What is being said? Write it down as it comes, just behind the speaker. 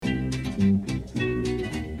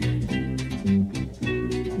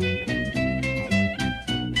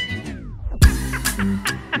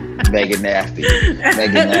Megan Nasty.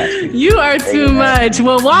 Megan Nasty. You are too much.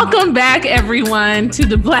 Well, welcome back, everyone, to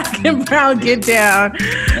the Black and Brown Get Down.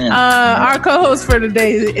 Our co-host for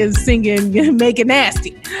today is singing Megan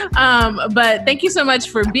Nasty. But thank you so much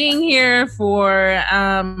for being here, for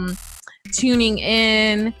tuning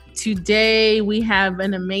in. Today, we have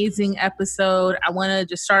an amazing episode. I want to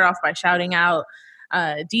just start off by shouting out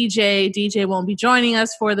DJ. DJ won't be joining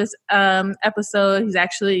us for this episode. He's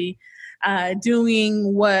actually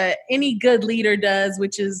doing what any good leader does,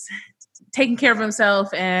 which is taking care of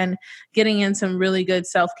himself and getting in some really good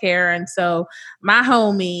self-care. And so my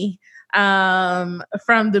homie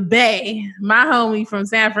from the Bay, my homie from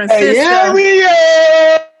San Francisco.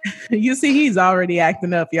 You see, he's already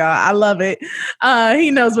acting up, y'all. I love it.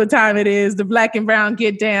 He knows what time it is. The Black and Brown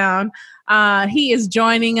Get Down. He is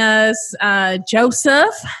joining us.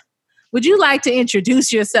 Joseph, would you like to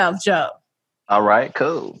introduce yourself, Joe? All right,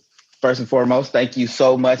 cool. First and foremost, thank you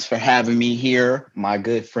so much for having me here, my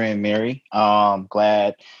good friend Mary.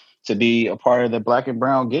 Glad to be a part of the Black and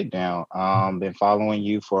Brown Get Down. Been following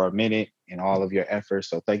you for a minute in all of your efforts,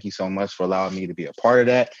 so thank you so much for allowing me to be a part of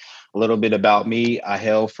that. A little bit about me: I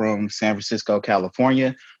hail from San Francisco,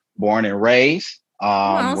 California, born and raised.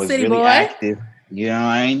 Was city really boy. active. You know what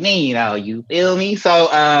I mean? You feel me? So,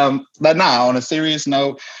 but on a serious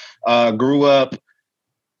note, grew up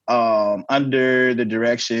under the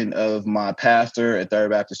direction of my pastor at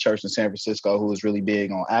Third Baptist Church in San Francisco, who was really big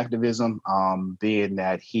on activism, being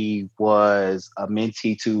that he was a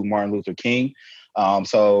mentee to Martin Luther King.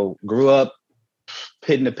 So grew up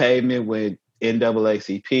hitting the pavement with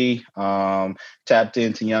NAACP, tapped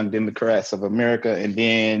into Young Democrats of America, and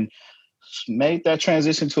then made that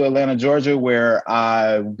transition to Atlanta, Georgia, where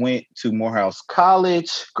I went to Morehouse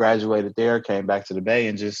College, graduated there, came back to the Bay,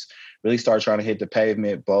 and just really started trying to hit the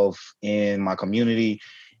pavement both in my community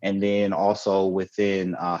and then also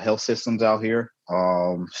within health systems out here.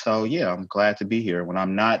 So yeah, I'm glad to be here. When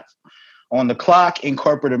I'm not on the clock in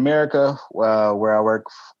corporate America, where I work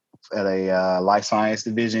at a life science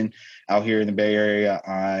division out here in the Bay Area,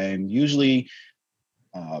 I'm usually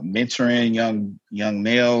mentoring young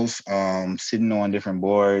males, sitting on different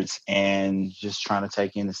boards and just trying to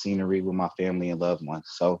take in the scenery with my family and loved ones.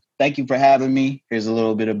 So thank you for having me. Here's a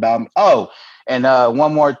little bit about me. Oh, and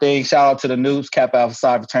one more thing. Shout out to the Noobs, Kappa Alpha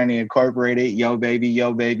Psi Fraternity Incorporated. Yo, baby,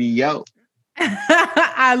 yo, baby, yo.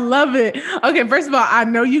 I love it. Okay, first of all, I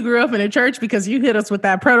know you grew up in a church because you hit us with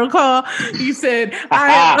that protocol. You said,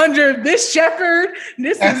 I am under this shepherd.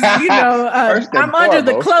 This is, I'm under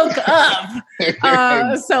the cloak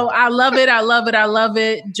of. So I love it. I love it. I love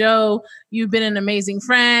it. Joe, you've been an amazing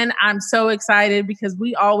friend. I'm so excited because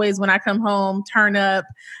we always, when I come home, turn up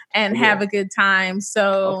and have a good time.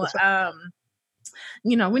 So,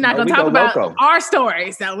 we're not going to talk about our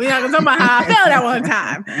stories. So we're not going to talk about how I felt at one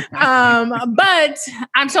time. But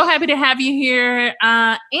I'm so happy to have you here.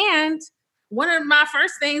 And one of my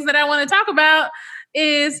first things that I want to talk about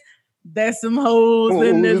is there's some hoes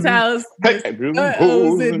in this house.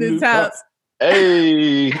 Hoes in this house.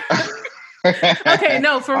 Hey. Okay,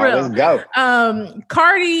 no, for real. Let's go.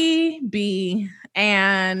 Cardi B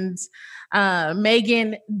and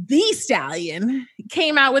Megan Thee Stallion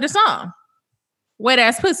came out with a song. Wet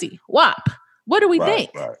ass pussy, WAP. What do we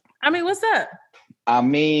think? Right. I mean, what's up? I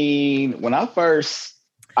mean, when I first...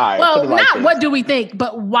 All right, well, not what do we think,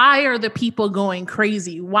 but why are the people going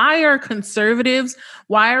crazy? Why are conservatives,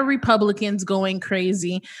 why are Republicans going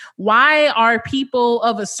crazy? Why are people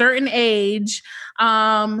of a certain age...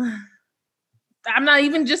 I'm not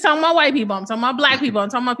even just talking about white people. I'm talking about black people. I'm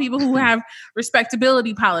talking about people who have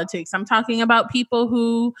respectability politics. I'm talking about people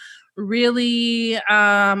who really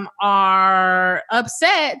are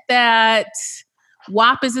upset that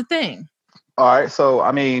WAP is a thing. All right. So,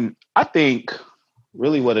 I mean, I think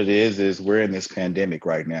really what it is we're in this pandemic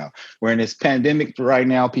right now. We're in this pandemic right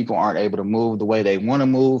now. People aren't able to move the way they want to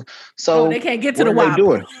move. So they can't get to the WAP.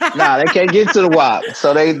 They can't get to the WAP.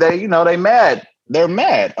 So they mad. They're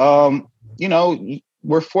mad.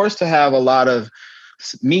 We're forced to have a lot of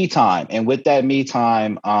me time. And with that me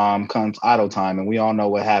time comes idle time. And we all know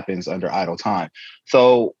what happens under idle time.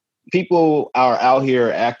 So people are out here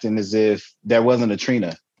acting as if there wasn't a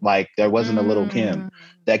Trina, like there wasn't a Little Kim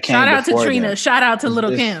that came. Shout out to Trina. Them. Shout out to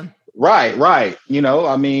Little Kim. Right.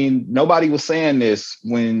 I mean, nobody was saying this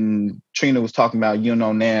when Trina was talking about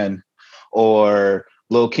Nan or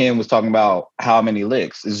Lil Kim was talking about how many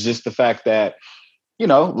licks. It's just the fact that,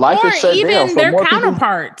 life is shut down. Or even their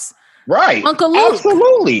counterparts. Right. Uncle Luke.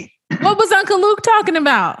 Absolutely. What was Uncle Luke talking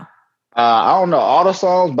about? I don't know all the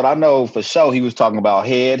songs, but I know for sure he was talking about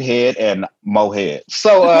head, and Mohead.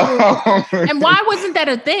 So, And why wasn't that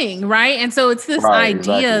a thing, right? And so it's this right,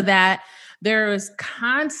 idea exactly. that there is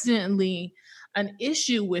constantly an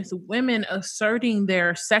issue with women asserting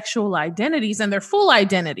their sexual identities and their full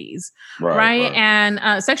identities, Right, right? right.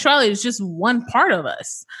 And sexuality is just one part of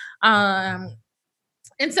us.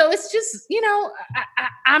 And so it's just,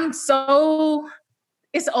 I'm so,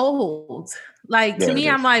 it's old. Like to Yeah, it me,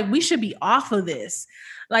 I'm is. like, we should be off of this.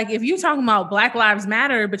 Like if you're talking about Black Lives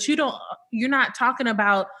Matter, but you're not talking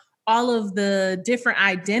about all of the different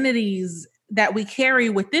identities that we carry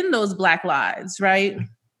within those Black lives, right?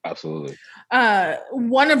 Absolutely.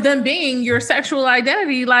 One of them being your sexual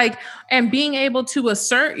identity, like, and being able to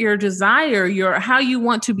assert your desire, your how you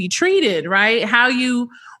want to be treated, right? How you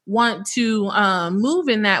want to move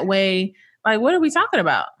in that way. Like, what are we talking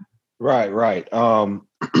about? Right, right.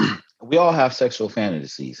 We all have sexual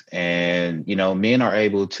fantasies, and men are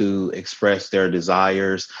able to express their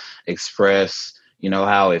desires, express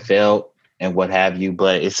how it felt and what have you.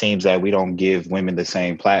 But it seems that we don't give women the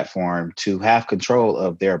same platform to have control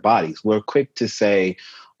of their bodies. We're quick to say,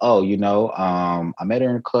 "Oh, I met her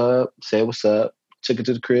in a club, said what's up, took her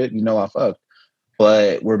to the crib, I fucked."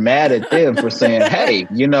 But we're mad at them for saying, "Hey,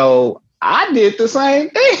 I did the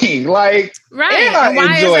same thing, like, and Right. I And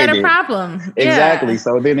why is that enjoyed a it." problem? Exactly. Yeah.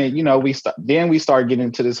 So then we start getting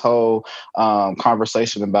into this whole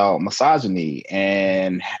conversation about misogyny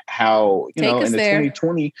and how Take in us the there.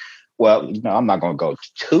 2020. Well, I'm not going to go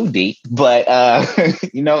too deep, but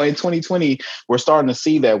in 2020, we're starting to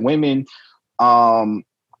see that women um,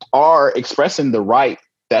 are expressing the right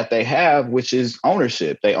that they have, which is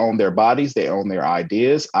ownership. They own their bodies, they own their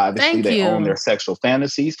ideas. Obviously, Thank they own you. their sexual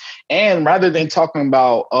fantasies. And rather than talking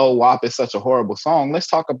about, oh, WAP is such a horrible song, let's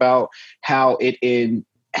talk about how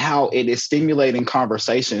how it is stimulating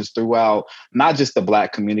conversations throughout not just the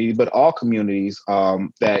Black community, but all communities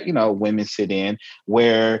that women sit in,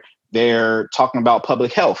 where they're talking about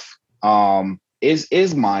public health.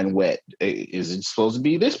 Is mine wet? Is it supposed to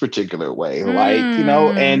be this particular way? Like,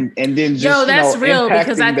 Mm. and then Yo, just that's real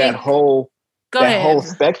because I impacting that think, whole go ahead.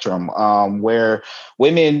 spectrum, where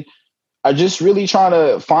women are just really trying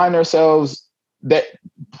to find themselves, that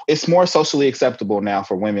it's more socially acceptable now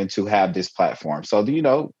for women to have this platform. So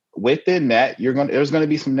within that, there's gonna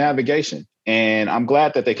be some navigation. And I'm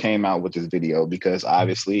glad that they came out with this video, because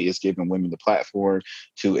obviously it's giving women the platform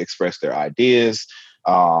to express their ideas,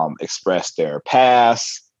 express their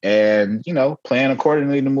past, and plan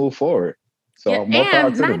accordingly to move forward. Yeah, So more power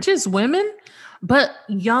and to not them. just women, but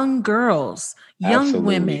young girls, young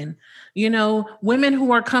Absolutely. women, women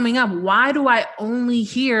who are coming up. Why do I only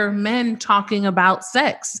hear men talking about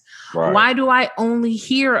sex? Right. Why do I only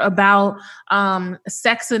hear about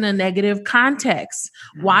sex in a negative context?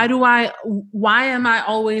 Mhm. Why am I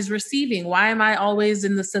always receiving? Why am I always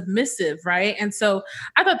in the submissive? Right. And so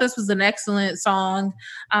I thought this was an excellent song.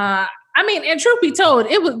 I mean, and truth be told,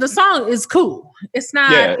 the song is cool. It's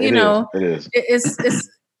not, Yeah, it is. It is.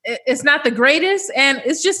 it's not the greatest, and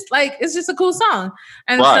it's just a cool song.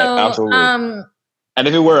 And Right. so, Absolutely. And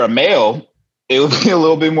if it were a male, it would be a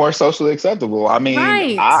little bit more socially acceptable. I mean,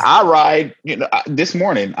 right. I ride, this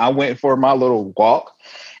morning I went for my little walk,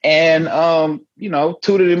 and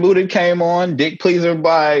Tooted and Booted came on, Dick Pleaser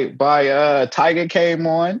by Tiger came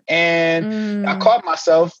on, and I Mm, caught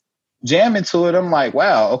myself jamming to it. I'm like,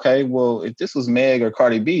 wow, okay, well, if this was Meg or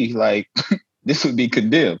Cardi B, like this would be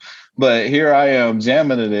condemned. But here I am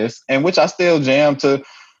jamming to this, and which I still jam to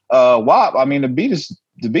WAP. I mean, the beat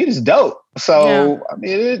is dope. yeah. So I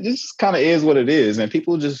mean, it just kind of is what it is, and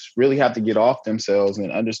people just really have to get off themselves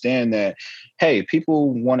and understand that, hey, people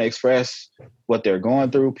want to express what they're going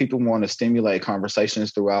through. People want to stimulate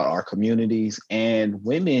conversations throughout our communities, and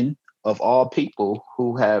women of all people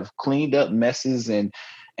who have cleaned up messes and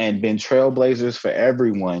been trailblazers for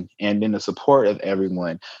everyone and been the support of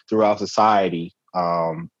everyone throughout society,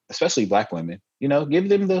 especially Black women. Give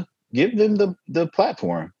them the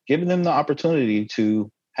platform, give them the opportunity to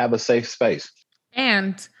have a safe space.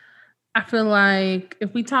 And I feel like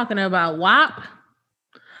if we talking about WAP,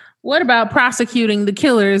 what about prosecuting the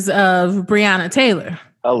killers of Breonna Taylor?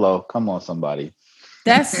 Hello, come on, somebody.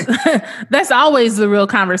 That's that's always the real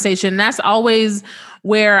conversation. That's always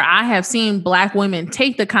where I have seen Black women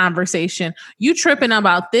take the conversation. You tripping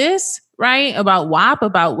about this, right? About WAP,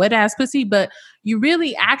 about wet ass pussy, but you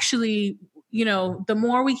really actually, the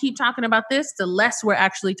more we keep talking about this, the less we're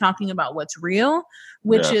actually talking about what's real,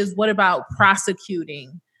 which Yes, is what about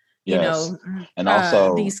prosecuting, yes, and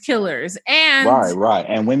also these killers. And right,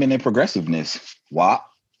 and women in progressiveness. WAP.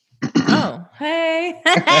 Oh, hey.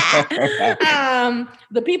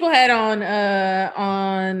 The people had on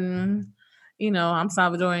I'm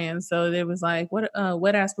Salvadorian, so it was like, what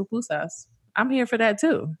wet ass pupusas. I'm here for that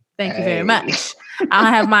too. Thank you very much. I'll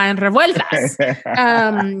have mine revueltas.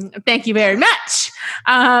 Thank you very much.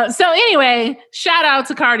 So anyway, shout out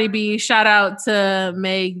to Cardi B. Shout out to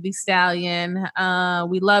Meg the Stallion.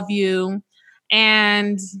 We love you.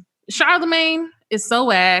 And Charlemagne is so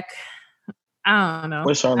whack. I don't know.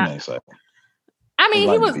 What's Charlemagne say? I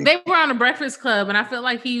mean, they were on a Breakfast Club, and I feel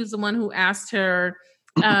like he was the one who asked her,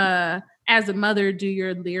 as a mother, do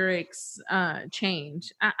your lyrics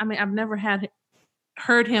change? I mean, I've never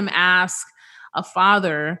heard him ask a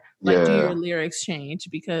father, like, do your lyrics change?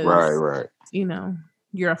 Because, right.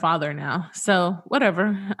 You're a father now. So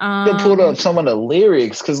whatever. You pulled up some of the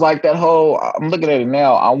lyrics, because like that whole, I'm looking at it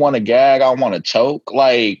now, I want to gag, I want to choke.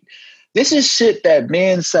 Like, this is shit that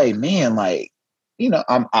men say, man, like,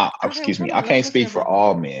 excuse me, I can't speak for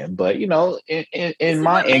all men, but in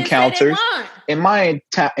my encounters,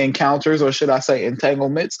 encounters, or should I say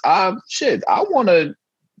entanglements, I want to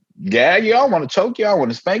gag you, I want to choke you, I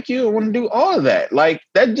want to spank you, I want to do all of that. Like,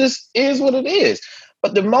 that just is what it is.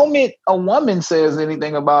 But the moment a woman says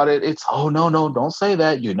anything about it, it's, oh, no, don't say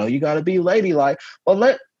that. You got to be ladylike.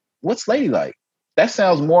 Well, what's ladylike? That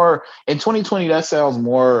sounds more, in 2020, that sounds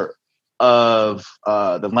more of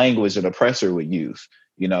the language an oppressor would use,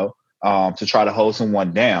 to try to hold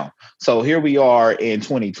someone down. So here we are in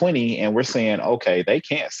 2020, and we're saying, okay, they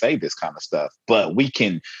can't say this kind of stuff, but we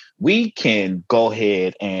can go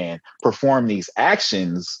ahead and perform these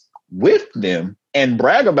actions with them and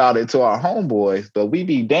brag about it to our homeboys. But we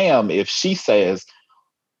be damned if she says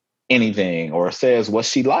anything, or says what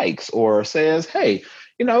she likes, or says, hey,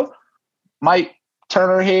 might turn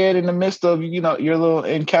her head in the midst of, your little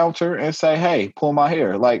encounter and say, hey, pull my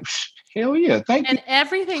hair. Like, hell yeah, thank you. And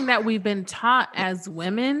everything that we've been taught as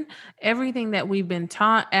women, everything that we've been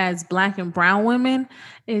taught as Black and brown women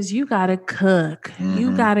is you got to cook,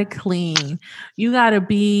 you got to clean, you got to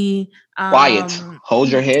be quiet, hold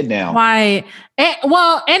your head down. Quiet. And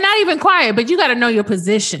not even quiet, but you got to know your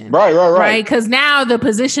position. Right. Because now the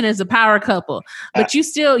position is a power couple, but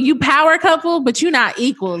you power couple, but you're not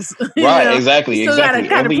equals. Right, exactly. You still got to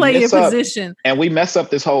kind of play your position. And we mess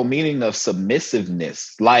up this whole meaning of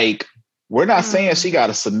submissiveness. Like, we're not saying she got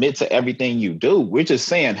to submit to everything you do. We're just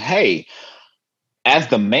saying, hey, as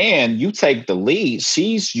the man, you take the lead.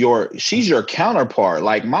 She's your counterpart.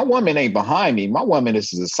 Like, my woman ain't behind me. My woman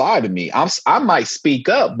is to the side of me. I might speak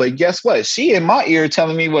up, but guess what? She in my ear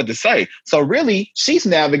telling me what to say. So really, she's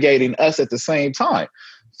navigating us at the same time.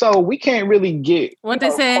 So we can't really get they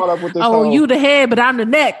say. You the head, but I'm the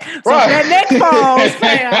neck. So if that neck falls,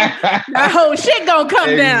 fam, that whole shit gonna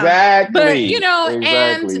come down. But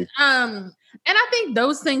exactly. And I think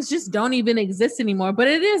those things just don't even exist anymore. But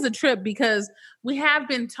it is a trip because we have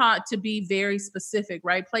been taught to be very specific,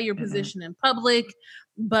 right? Play your position in public,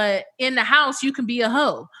 but in the house, you can be a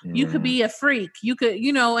hoe. You could be a freak. You could,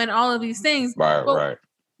 and all of these things. Right.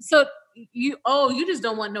 So you just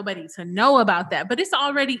don't want nobody to know about that. But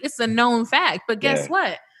it's a known fact. But guess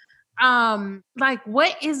what? Like,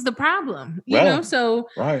 what is the problem? You know? So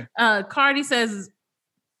Cardi says,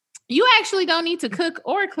 you actually don't need to cook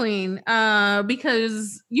or clean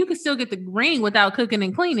because you can still get the ring without cooking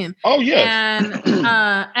and cleaning. Oh, yes.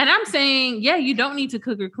 And I'm saying, you don't need to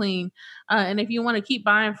cook or clean. And if you want to keep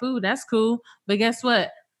buying food, that's cool. But guess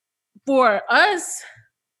what? For us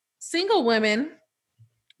single women,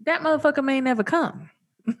 that motherfucker may never come.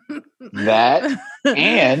 That,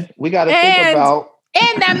 and we got to think about.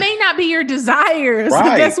 And that may not be your desire. So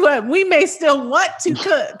guess what? We may still want to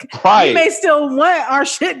cook. Right. We may still want our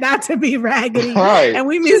shit not to be raggedy. Right. And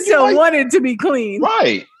we may still want it to be clean.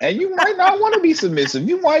 Right. And you might not want to be submissive.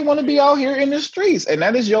 You might want to be out here in the streets. And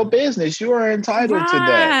that is your business. You are entitled to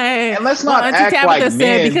that. And let's not act like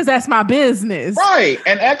men. Because that's my business. Right.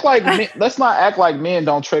 And let's not act like men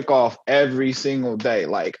don't trick off every single day.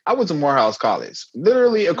 Like, I was in Morehouse College,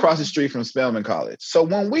 literally across the street from Spelman College. So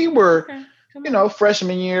when we were...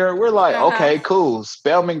 freshman year, we're like, okay, cool.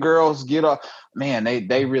 Spelman girls get up. Man,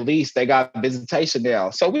 they released, they got visitation now.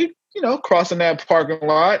 So we, crossing that parking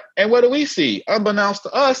lot. And what do we see? Unbeknownst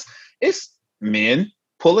to us, it's men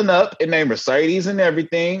pulling up in their Mercedes and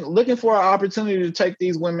everything, looking for an opportunity to take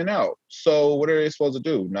these women out. So what are they supposed to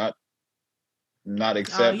do? Not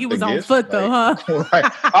accept. You was on foot though, huh?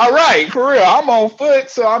 Right. All right, for real. I'm on foot.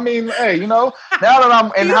 So I mean, hey, now that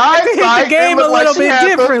I'm in hindsight, the game a little bit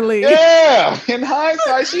differently. In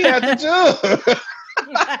hindsight, she had to judge.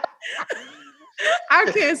 I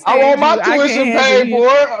can't stand I want my tuition paid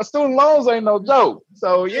for. Student loans ain't no joke.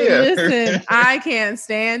 So yeah. Listen, I can't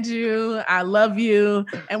stand you. I love you.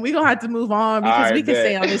 And we're gonna have to move on because we can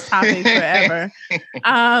stay on this topic forever.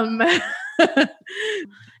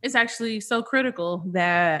 It's actually so critical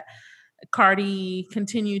that Cardi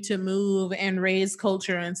continue to move and raise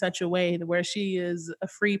culture in such a way where she is a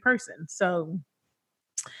free person. So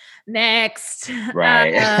next.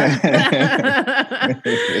 Right.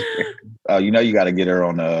 Oh, you got to get her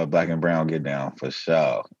on the Black and Brown Get Down for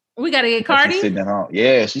sure. We got to get Cardi. She's sitting at home.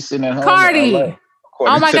 Yeah, she's sitting at home. Cardi.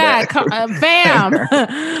 Oh my God,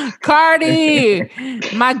 fam. Cardi,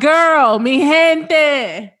 my girl, mi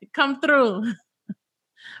gente, come through.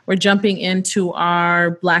 We're jumping into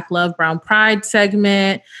our Black Love, Brown Pride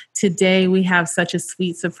segment. Today, we have such a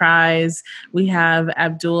sweet surprise. We have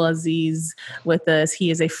Abdul Aziz with us.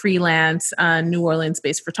 He is a freelance New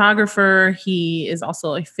Orleans-based photographer. He is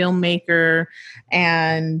also a filmmaker.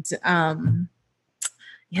 And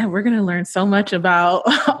we're going to learn so much about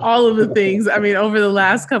all of the things. I mean, over the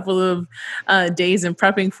last couple of days in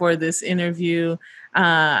prepping for this interview,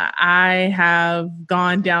 I have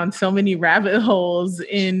gone down so many rabbit holes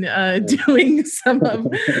in doing some of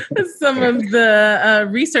the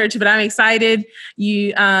research, but I'm excited.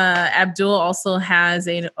 Abdul also has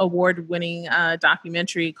an award-winning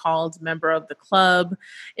documentary called Member of the Club.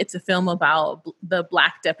 It's a film about the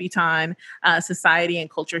Black Debutante society and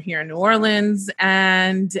culture here in New Orleans,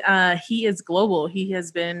 and he is global. He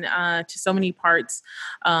has been to so many parts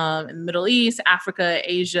in the Middle East, Africa,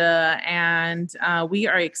 Asia, and we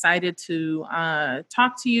are excited to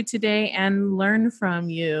talk to you today and learn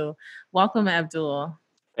from you. Welcome, Abdul.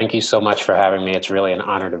 Thank you so much for having me. It's really an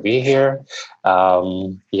honor to be here.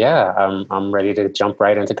 I'm ready to jump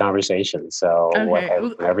right into conversation. So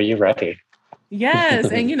whenever you're ready.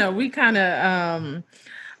 Yes, and we kind of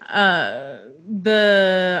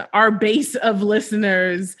our base of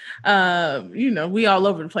listeners, we all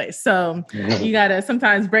over the place. So you got to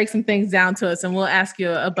sometimes break some things down to us and we'll ask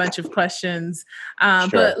you a bunch of questions. Sure.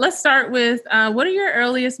 But let's start with, what are your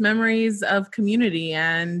earliest memories of community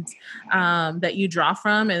and that you draw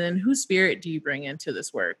from? And then whose spirit do you bring into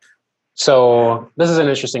this work? So this is an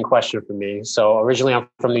interesting question for me. So originally I'm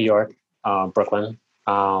from New York, Brooklyn.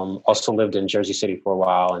 Also lived in Jersey City for a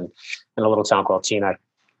while and in a little town called Teaneck.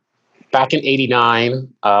 Back in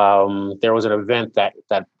 '89, there was an event that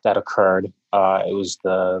occurred. It was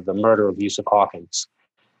the murder of Yusuf Hawkins,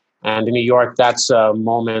 and in New York, that's a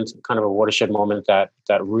moment, kind of a watershed moment that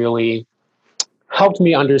really helped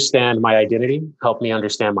me understand my identity, helped me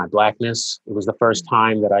understand my Blackness. It was the first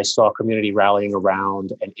time that I saw community rallying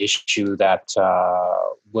around an issue that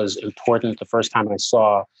was important. The first time I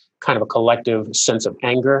saw kind of a collective sense of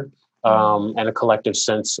anger. And a collective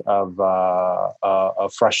sense of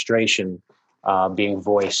frustration being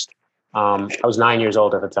voiced. I was 9 years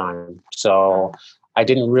old at the time, so I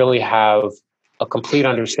didn't really have a complete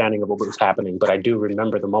understanding of what was happening, but I do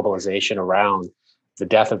remember the mobilization around the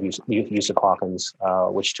death of Yusuf Hawkins,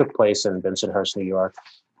 which took place in Bensonhurst, New York.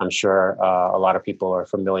 I'm sure a lot of people are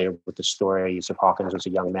familiar with the story. Yusuf Hawkins was a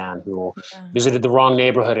young man who visited the wrong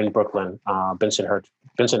neighborhood in Brooklyn,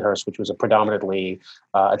 Bensonhurst, which was a predominantly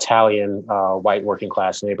Italian white working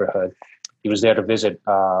class neighborhood. He was there to visit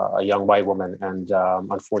a young white woman and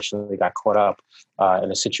unfortunately got caught up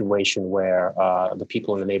in a situation where the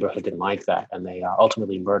people in the neighborhood didn't like that, and they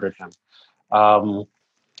ultimately murdered him.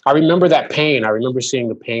 I remember that pain. I remember seeing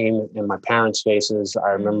the pain in my parents' faces. I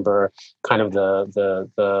remember kind of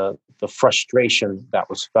the frustration that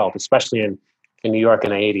was felt, especially in New York in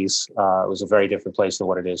the 80s. It was a very different place than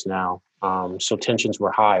what it is now. So tensions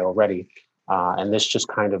were high already. And this just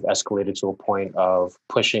kind of escalated to a point of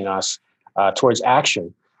pushing us towards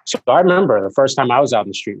action. So I remember the first time I was out in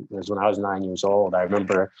the street was when I was 9 years old. I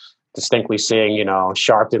remember distinctly seeing,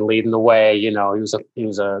 Sharpton leading the way. He was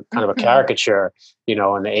a kind of a caricature, in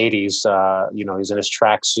the 80s. He was in his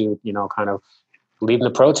tracksuit, kind of leading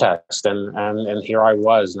the protest. And here I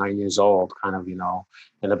was, 9 years old, kind of,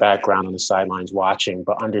 in the background on the sidelines watching,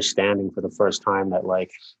 but understanding for the first time that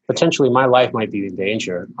potentially my life might be in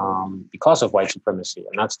danger because of white supremacy.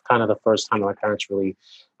 And that's kind of the first time my parents really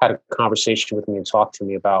had a conversation with me and talked to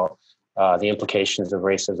me about the implications of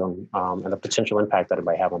racism and the potential impact that it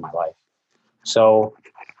might have on my life. So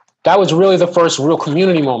that was really the first real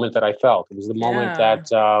community moment that I felt. It was the moment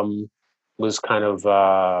that was kind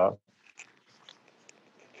of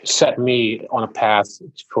set me on a path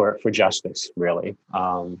for justice, really.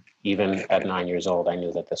 Even at 9 years old, I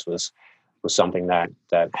knew that this was something that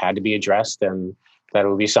had to be addressed and that it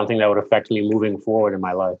would be something that would affect me moving forward in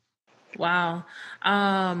my life. Wow.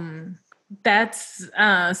 That's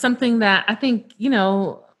something that I think,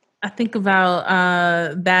 I think about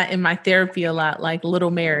that in my therapy a lot, like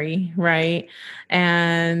Little Mary, right?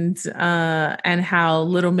 And how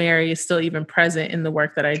Little Mary is still even present in the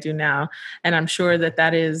work that I do now. And I'm sure that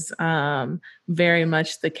that is very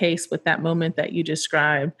much the case with that moment that you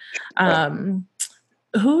described.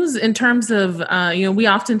 Who's in terms of, we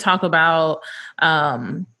often talk about,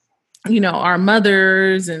 our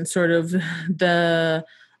mothers and sort of the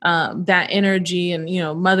that energy and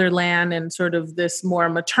motherland and sort of this more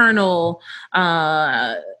maternal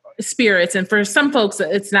spirits. And for some folks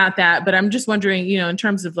it's not that, but I'm just wondering, in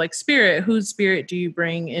terms of like spirit, whose spirit do you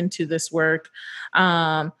bring into this work?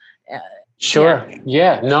 um Sure.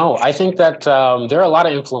 Yeah. No, I think that there are a lot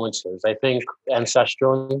of influences. I think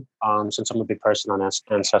ancestrally, since I'm a big person on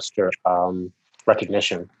ancestor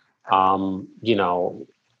recognition, you know,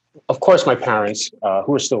 of course, my parents,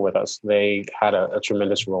 who are still with us, they had a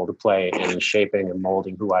tremendous role to play in shaping and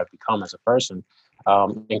molding who I've become as a person,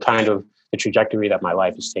 and kind of the trajectory that my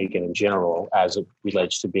life has taken in general as it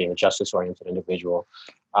relates to being a justice-oriented individual.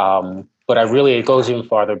 But it goes even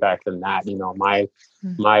farther back than that. You know, my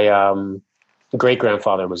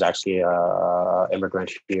great-grandfather was actually a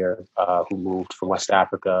immigrant here who moved from West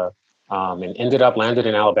Africa and landed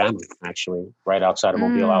in Alabama, actually, right outside of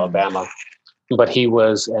Mobile, Alabama. But he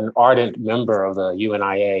was an ardent member of the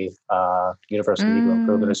UNIA, Universal Negro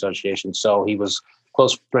Improvement Association. So he was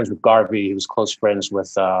close friends with Garvey. He was close friends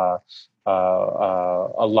with a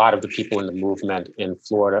lot of the people in the movement in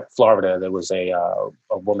Florida. There was a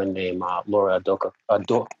woman named Laura Adorka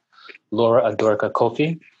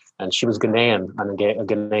Kofi, and she was Ghanaian, a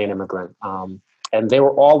Ghanaian immigrant. And they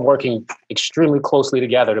were all working extremely closely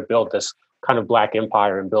together to build this kind of Black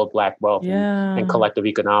empire and build Black wealth and collective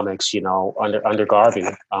economics, under Garvey.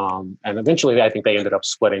 And eventually I think they ended up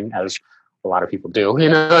splitting, as a lot of people do, you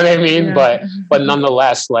know what I mean? Yeah. But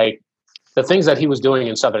nonetheless, like the things that he was doing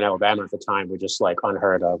in Southern Alabama at the time were just like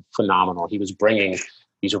unheard of, phenomenal. He was bringing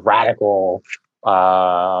these radical,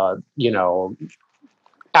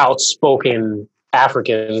 outspoken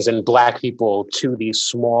Africans and Black people to these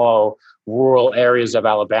small rural areas of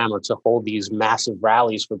Alabama to hold these massive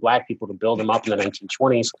rallies for Black people to build them up in the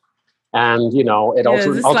 1920s. And,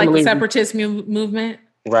 ultimately like the separatist movement.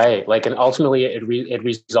 Right. Like, and ultimately it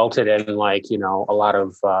resulted in like, a lot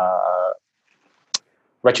of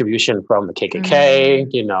retribution from the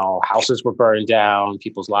KKK, houses were burned down,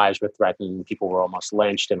 people's lives were threatened, people were almost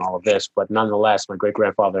lynched and all of this. But nonetheless, my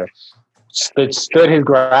great-grandfather stood his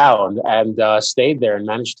ground and stayed there and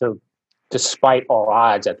managed to, despite all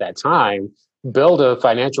odds at that time, build a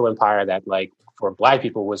financial empire that, like, for Black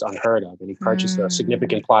people was unheard of. And he purchased a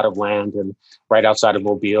significant plot of land and right outside of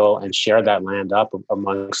Mobile and shared that land up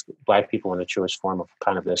amongst Black people in the truest form of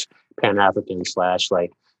kind of this Pan-African /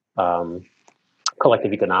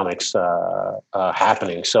 collective economics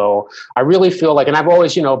happening. So I really feel like, and I've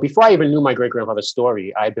always, before I even knew my great-grandfather's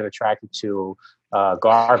story, I'd been attracted to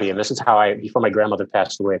Garvey. And this is how before my grandmother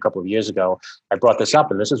passed away a couple of years ago, I brought this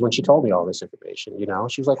up. And this is when she told me all this information,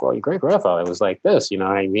 She was like, well, your great-grandfather was like this, you know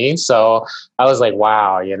what I mean? So I was like,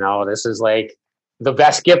 wow, this is like the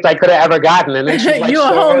best gift I could have ever gotten. And then she's like, you a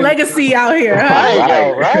whole legacy out here.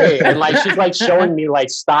 Huh? Right. And like, she's like showing me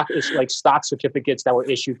like stock certificates that were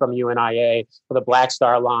issued from UNIA for the Black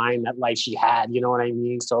Star line that like she had, you know what I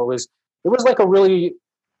mean? So it was like a really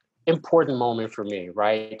important moment for me,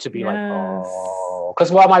 right? To be like, oh,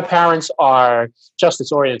 because while my parents are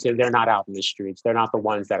justice oriented, they're not out in the streets. They're not the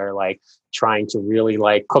ones that are like trying to really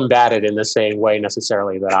like combat it in the same way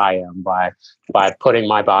necessarily that I am by putting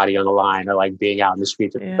my body on the line or like being out in the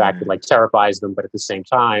streets. In fact, it like terrifies them. But at the same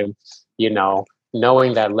time,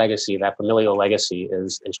 knowing that legacy, that familial legacy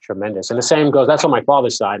is tremendous. And the same goes, that's on my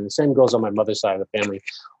father's side. And the same goes on my mother's side of the family.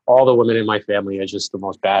 All the women in my family are just the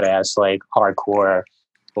most badass, like hardcore,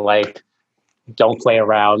 like don't play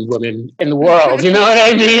around women in the world. You know what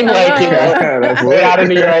I mean? Like, straight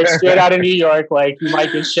out of New York, like you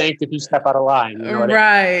might get shanked if you step out of line. You know what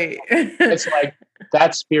right. I mean? It's like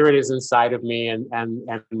that spirit is inside of me, and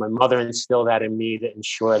my mother instilled that in me to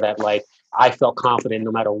ensure that like I felt confident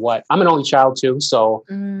no matter what. I'm an only child too, so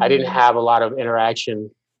I didn't have a lot of interaction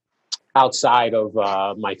outside of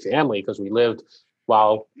my family because we lived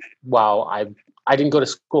while I didn't go to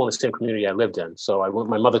school in the same community I lived in. So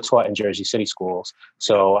my mother taught in Jersey City schools.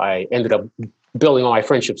 So I ended up building all my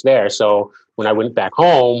friendships there. So when I went back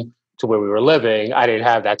home to where we were living, I didn't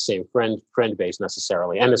have that same friend base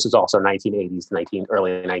necessarily. And this is also 1980s,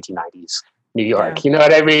 early 1990s New York. Yeah. You know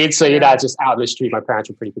what I mean? So you're not just out in the street. My parents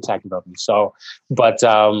were pretty protective of me. So, but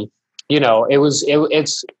that's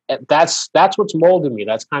what's molded me.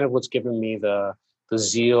 That's kind of what's given me the the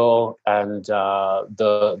zeal and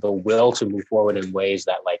the will to move forward in ways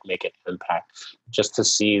that like make an impact, just to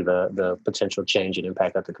see the potential change and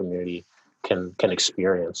impact that the community can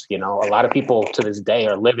experience. You know, a lot of people to this day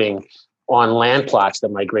are living on land plots that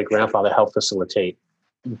my great grandfather helped facilitate.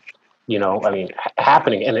 You know, I mean,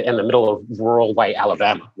 happening in the middle of rural white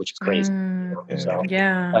Alabama, which is crazy. So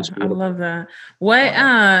yeah, that's I beautiful. love that. What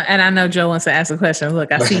and I know Joe wants to ask a question.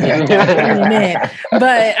 Look, I see him in.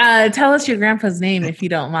 But tell us your grandpa's name if you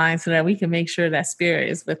don't mind, so that we can make sure that spirit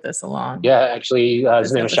is with us along. Yeah, actually,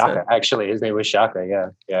 his name was Shaka. Actually, his name was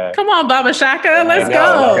Shaka. Yeah. Come on, Baba Shaka, let's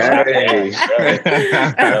go. Okay.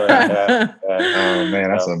 Oh man,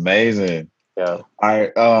 that's amazing. Yeah. All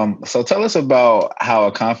right. So tell us about how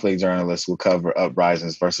a conflict journalist will cover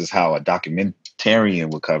uprisings versus how a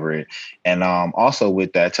documentarian would cover it, and also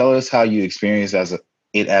with that, tell us how you experience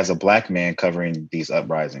it as a Black man covering these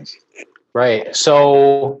uprisings. Right.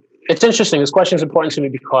 So it's interesting. This question is important to me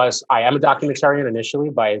because I am a documentarian initially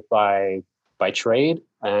by trade,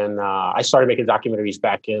 and I started making documentaries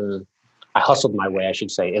back in. I hustled my way, I should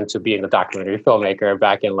say, into being a documentary filmmaker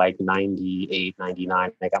back in like 98,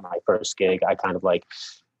 99. I got my first gig. I kind of like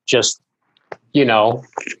just, you know,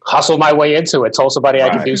 hustled my way into it. Told somebody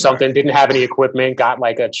I could do something, didn't have any equipment, got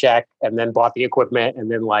like a check and then bought the equipment and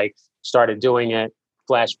then like started doing it.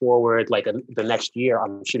 Flash forward, like the next year,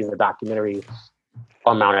 I'm shooting a documentary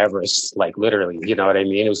on Mount Everest, like literally, you know what I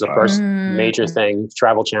mean? It was the first major thing.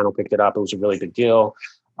 Travel Channel picked it up. It was a really big deal.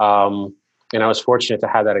 And I was fortunate to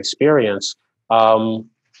have that experience.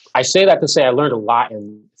 I say that to say I learned a lot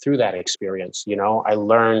through that experience. You know, I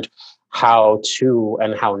learned how to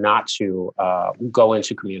and how not to go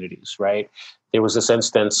into communities, right? There was this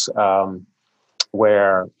instance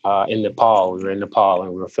where in Nepal, we were in Nepal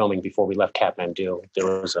and we were filming before we left Kathmandu. There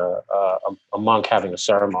was a monk having a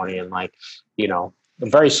ceremony and like, you know, a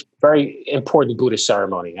very, very important Buddhist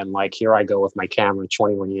ceremony. And like, here I go with my camera,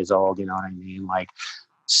 21 years old, you know what I mean? Like,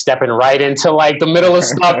 stepping right into like the middle of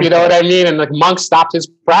stuff, you know what I mean? And the monk stopped his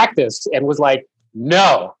practice and was like,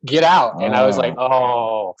 no, get out. And I was like,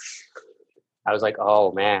 oh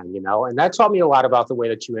man, you know, and that taught me a lot about the way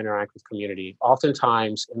that you interact with community.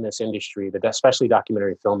 Oftentimes in this industry, especially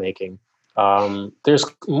documentary filmmaking, there's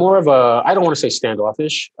more of I don't want to say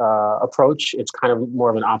standoffish approach. It's kind of more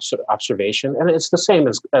of an observation. And it's the same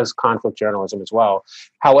as conflict journalism as well.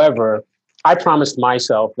 However, I promised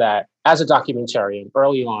myself that as a documentarian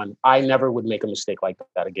early on, I never would make a mistake like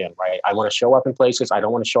that again, right? I want to show up in places. I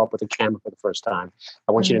don't want to show up with a camera for the first time.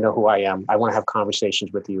 I want you to know who I am. I want to have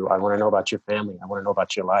conversations with you. I want to know about your family. I want to know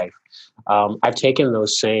about your life. I've taken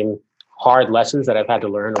those same hard lessons that I've had to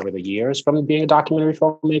learn over the years from being a documentary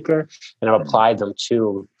filmmaker, and I've applied them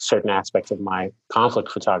to certain aspects of my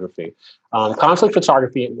conflict photography. Conflict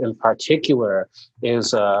photography in particular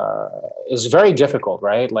is very difficult,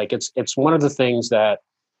 right? Like it's one of the things that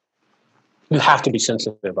you have to be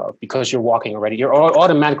sensitive of because you're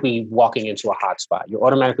automatically walking into a hotspot. You're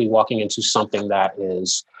automatically walking into something that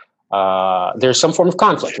is there's some form of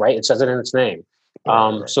conflict, right? It says it in its name.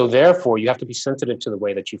 So therefore, you have to be sensitive to the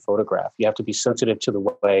way that you photograph. You have to be sensitive to the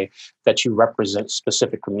way that you represent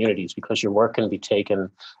specific communities because your work can be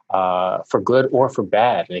taken for good or for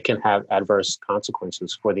bad, and it can have adverse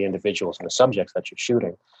consequences for the individuals and the subjects that you're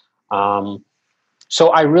shooting. So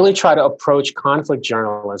I really try to approach conflict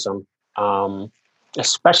journalism,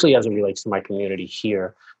 especially as it relates to my community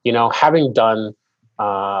here. You know, having done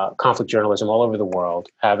conflict journalism all over the world,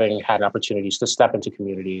 having had opportunities to step into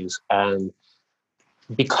communities and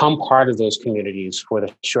become part of those communities for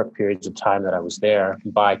the short periods of time that I was there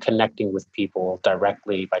by connecting with people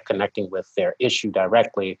directly, by connecting with their issue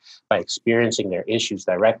directly, by experiencing their issues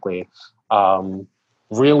directly,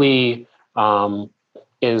 really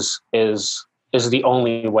is the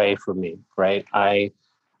only way for me, right?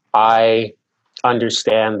 I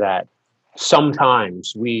understand that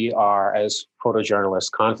sometimes we are, as photojournalists,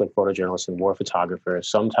 conflict photojournalists and war photographers,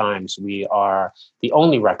 sometimes we are the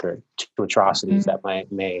only record to atrocities that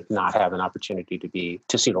may not have an opportunity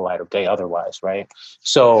to see the light of day otherwise, right?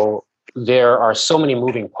 So there are so many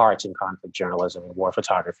moving parts in conflict journalism and war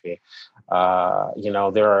photography. You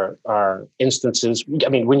know, there are instances, I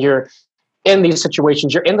mean, when you're in these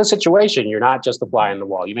situations, you're in the situation. You're not just a fly on the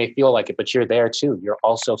wall. You may feel like it, but you're there too. You're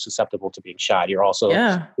also susceptible to being shot. You're also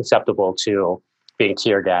susceptible to being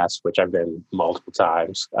tear gassed, which I've been multiple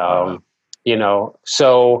times. You know,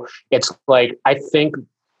 so it's like, I think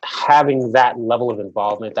having that level of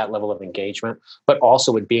involvement, that level of engagement, but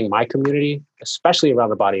also it being my community, especially around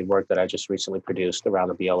the body of work that I just recently produced around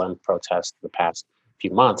the BLM protest the past few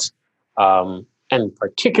months. And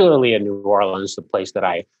particularly in New Orleans, the place that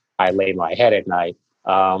I lay my head at night,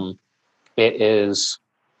 it is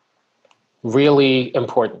really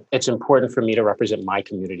important. It's important for me to represent my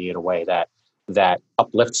community in a way that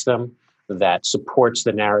uplifts them, that supports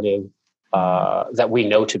the narrative that we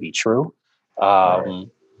know to be true,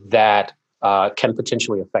 that can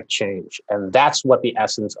potentially affect change. And that's what the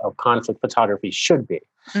essence of conflict photography should be.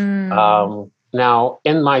 Now,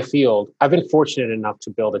 in my field, I've been fortunate enough to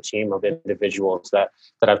build a team of individuals that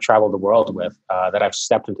I've traveled the world with, that I've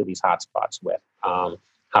stepped into these hotspots with.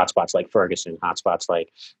 Hotspots like Ferguson, hotspots like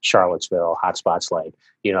Charlottesville, hotspots like,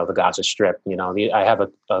 the Gaza Strip. I have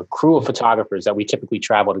a crew of photographers that we typically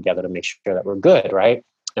travel together to make sure that we're good, right?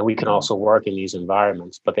 And we can also work in these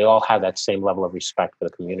environments, but they all have that same level of respect for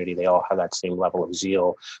the community. They all have that same level of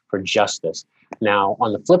zeal for justice. Now,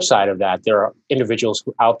 on the flip side of that, there are individuals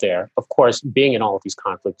who out there, of course, being in all of these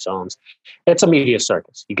conflict zones, it's a media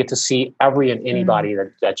circus. You get to see every and anybody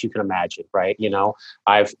that you can imagine, right?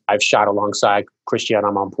 I've shot alongside Christiane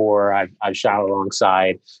Amanpour. I've shot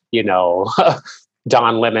alongside,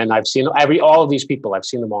 Don Lemon. I've seen all of these people. I've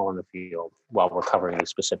seen them all in the field while we're covering these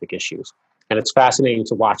specific issues. And it's fascinating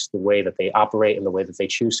to watch the way that they operate and the way that they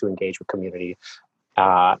choose to engage with community,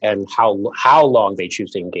 and how long they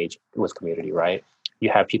choose to engage with community, right? You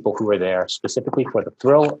have people who are there specifically for the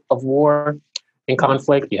thrill of war and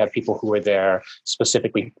conflict. You have people who are there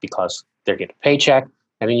specifically because they're getting a paycheck.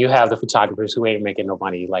 And then you have the photographers who ain't making no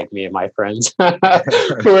money, like me and my friends,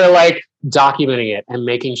 who are like documenting it and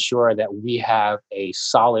making sure that we have a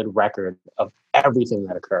solid record of everything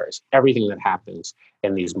that occurs, everything that happens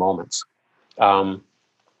in these moments.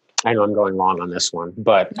 I know I'm going long on this one,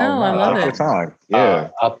 but I love it. Time. Yeah.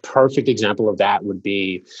 A perfect example of that would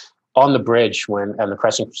be on the bridge and the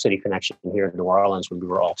Crescent City Connection here in New Orleans, when we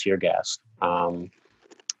were all tear gassed.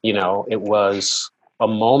 It was a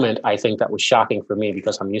moment, I think, that was shocking for me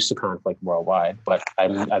because I'm used to conflict worldwide, but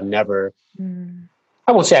I've never,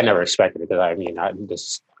 I won't say I never expected it,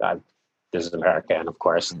 because this is America, and of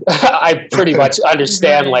course, I pretty much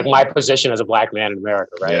understand like my position as a Black man in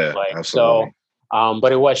America, right? Yeah, absolutely.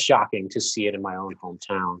 But it was shocking to see it in my own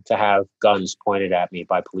hometown, to have guns pointed at me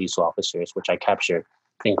by police officers, which I captured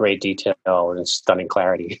in great detail and stunning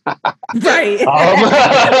clarity. Right.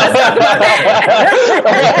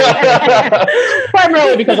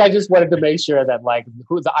 Primarily because I just wanted to make sure that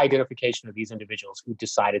who the identification of these individuals who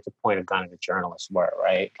decided to point a gun at a journalist were,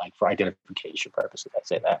 right? Like for identification purposes, I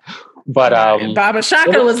say that. But Baba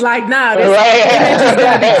Shaka was like, nah, this image is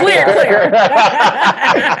gonna be clear.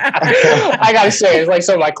 I gotta say, it's like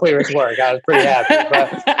some of my clearest work. I was pretty happy.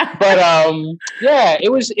 But yeah,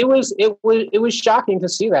 it was shocking to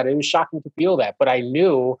see that. It was shocking to feel that. But I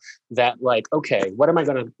knew that, okay, what am I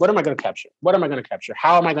gonna capture? What am I gonna capture?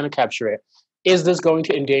 How am I gonna capture it? Is this going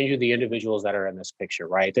to endanger the individuals that are in this picture,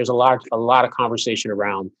 right? There's a lot of conversation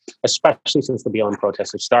around, especially since the BLM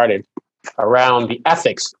protests have started, around the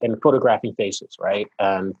ethics in photographing faces, right?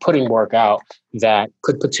 And putting work out that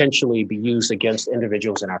could potentially be used against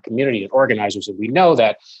individuals in our community and organizers. And we know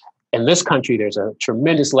that in this country, there's a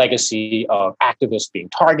tremendous legacy of activists being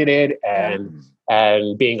targeted and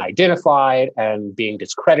being identified and being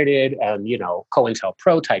discredited and,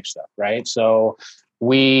 COINTELPRO type stuff, right? So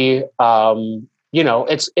we,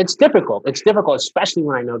 it's difficult. It's difficult, especially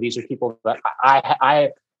when I know these are people that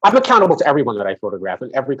I'm accountable to everyone that I photograph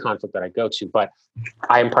and every conflict that I go to, but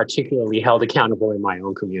I am particularly held accountable in my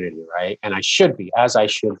own community, right? And I should be as a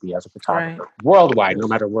photographer, worldwide, no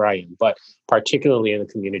matter where I am, but particularly in the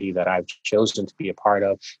community that I've chosen to be a part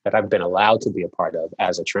of, that I've been allowed to be a part of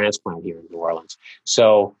as a transplant here in New Orleans.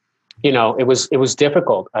 So, it was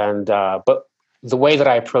difficult. And, but the way that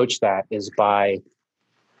I approach that is by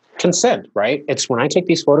consent, right? It's when I take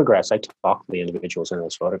these photographs, I talk to the individuals in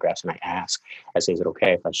those photographs and I ask, I say, is it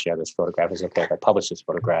okay if I share this photograph? Is it okay if I publish this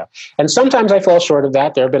photograph? And sometimes I fall short of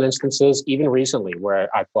that. There have been instances, even recently,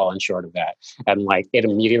 where I've fallen short of that. And it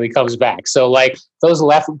immediately comes back. So those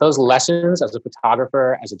lessons as a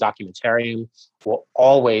photographer, as a documentarian, will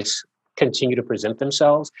always continue to present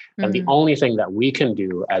themselves. And the only thing that we can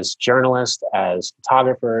do as journalists, as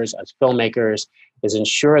photographers, as filmmakers, is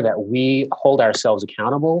ensure that we hold ourselves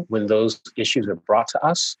accountable when those issues are brought to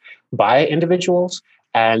us by individuals,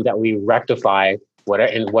 and that we rectify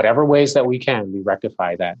in whatever ways that we can. We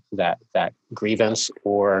rectify that grievance,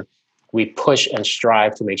 or we push and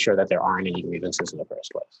strive to make sure that there aren't any grievances in the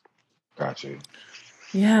first place. Got you.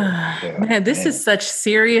 Yeah. Man, this is such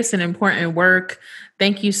serious and important work.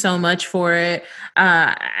 Thank you so much for it.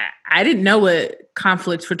 I didn't know what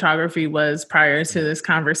conflict photography was prior to this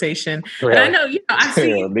conversation. Really? And I know, I see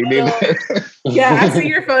your photos. I see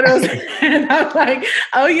your photos and I'm like,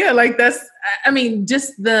 oh yeah, that's,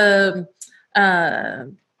 just the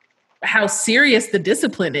how serious the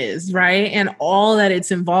discipline is, right? And all that it's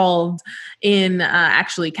involved in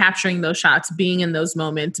actually capturing those shots, being in those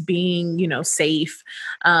moments, being, safe,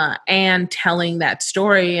 and telling that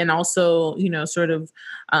story, and also, sort of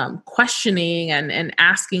questioning and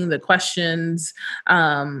asking the questions.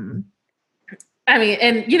 In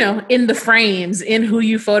the frames, in who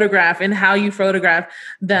you photograph and how you photograph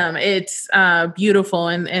them, it's beautiful.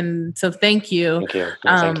 And so thank you. Thank you.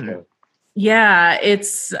 No, thank you. Yeah,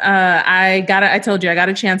 it's I told you I got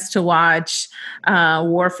a chance to watch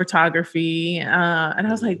War Photography, and I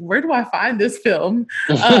was like, where do I find this film?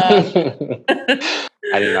 I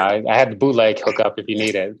didn't know. I had the bootleg hookup if you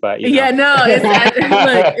need it, but yeah, no,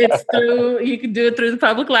 it's through. You can do it through the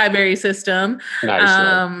public library system.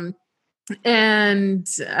 Nice. And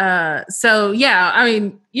so, yeah, I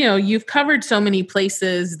mean, you've covered so many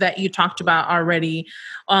places that you talked about already.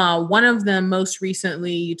 One of them, most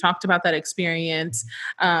recently, you talked about that experience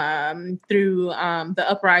through the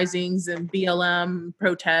uprisings and BLM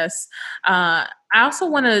protests. I also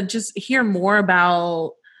want to just hear more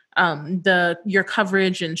about your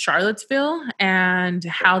coverage in Charlottesville and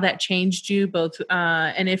how that changed you both,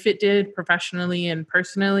 and if it did, professionally and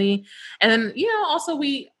personally. And then, also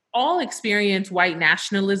we all experience white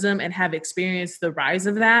nationalism and have experienced the rise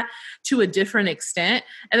of that to a different extent.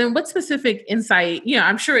 And then what specific insight,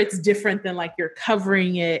 I'm sure it's different than like you're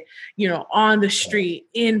covering it, on the street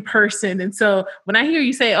in person. And so when I hear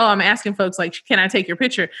you say, oh, I'm asking folks like, can I take your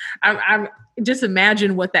picture? I'm just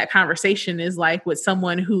imagine what that conversation is like with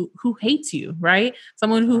someone who hates you, right?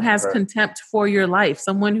 Someone who has contempt for your life,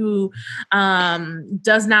 someone who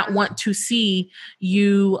does not want to see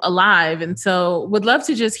you alive. And so would love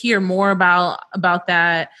to just hear more about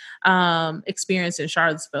that experience in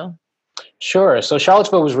Charlottesville. Sure. So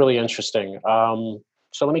Charlottesville was really interesting.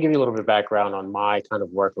 So let me give you a little bit of background on my kind of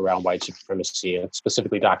work around white supremacy and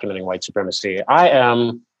specifically documenting white supremacy. I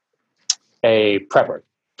am a prepper.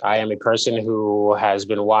 I am a person who has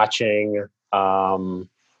been watching the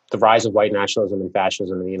rise of white nationalism and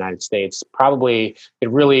fascism in the United States. Probably it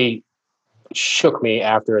really shook me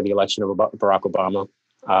after the election of Barack Obama,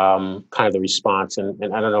 kind of the response. And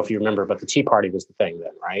I don't know if you remember, but the Tea Party was the thing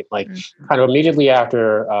then, right? Like kind of immediately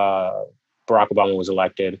after Barack Obama was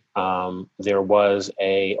elected, there was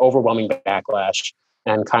a overwhelming backlash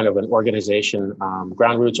and kind of an organization,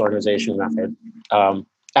 ground roots organization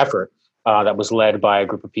effort that was led by a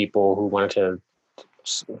group of people who wanted to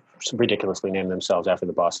ridiculously name themselves after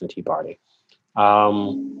the Boston Tea Party.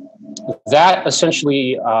 That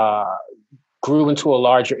essentially grew into a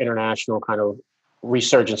larger international kind of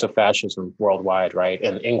resurgence of fascism worldwide, right?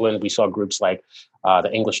 In England, we saw groups like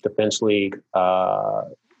the English Defence League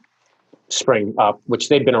spring up, which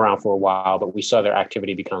they'd been around for a while, but we saw their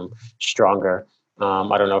activity become stronger.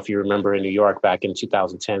 I don't know if you remember in New York back in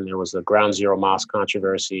 2010, there was the Ground Zero Mosque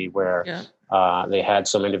controversy where they had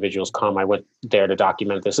some individuals come. I went there to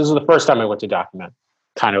document this. This is the first time I went to document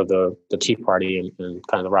kind of the Tea Party and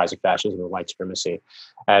kind of the rise of fascism and white supremacy.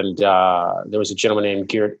 And there was a gentleman named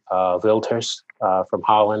Geert Wilders from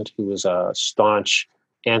Holland, who was a staunch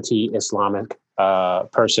anti-Islamic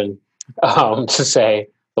person, to say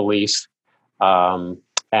the least. And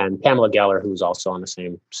Pamela Geller, who's also on the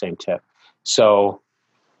same tip. So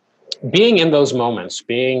being in those moments,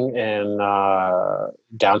 being in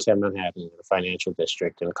downtown Manhattan, the financial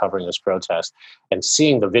district, and covering this protest and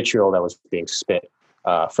seeing the vitriol that was being spit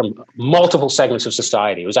from multiple segments of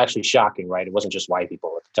society, it was actually shocking, right? It wasn't just white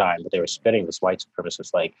people at the time, but they were spitting this white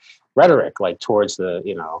supremacist like rhetoric, like towards the,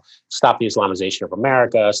 stop the Islamization of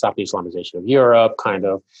America, stop the Islamization of Europe, kind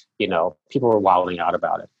of, people were wilding out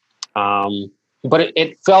about it. But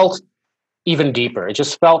it felt even deeper. It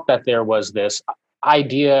just felt that there was this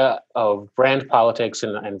idea of brand politics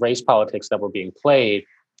and race politics that were being played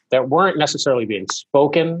that weren't necessarily being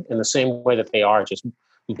spoken in the same way that they are just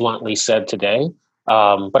bluntly said today.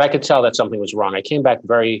 But I could tell that something was wrong. I came back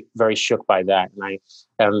very, very shook by that.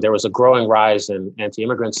 And there was a growing rise in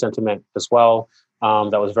anti-immigrant sentiment as well.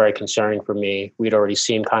 That was very concerning for me. We'd already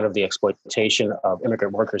seen kind of the exploitation of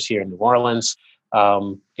immigrant workers here in New Orleans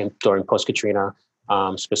during post-Katrina.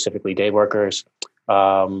 Specifically day workers.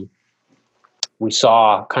 We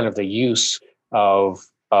saw kind of the use of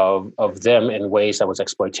them in ways that was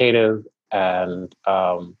exploitative and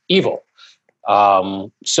evil.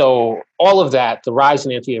 So all of that, the rise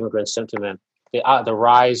in anti-immigrant sentiment, the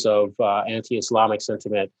rise of anti-Islamic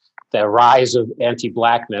sentiment, the rise of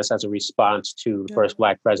anti-Blackness as a response to the first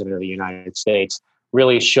Black president of the United States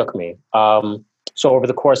really shook me. So over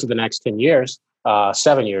the course of the next 10 years,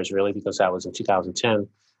 7 years really, because that was in 2010,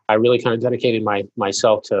 I really kind of dedicated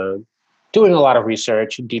myself to doing a lot of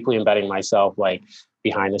research, deeply embedding myself, like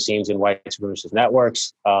behind the scenes in white supremacist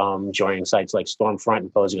networks, joining sites like Stormfront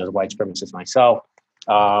and posing as a white supremacist myself,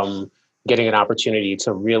 getting an opportunity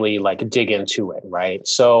to really like dig into it, right?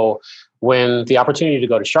 So when the opportunity to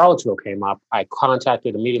go to Charlottesville came up, I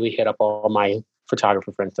immediately hit up all my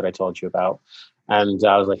photographer friends that I told you about. And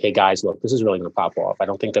I was like, hey guys, look, this is really going to pop off. I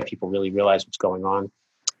don't think that people really realize what's going on.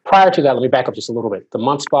 Prior to that, let me back up just a little bit. The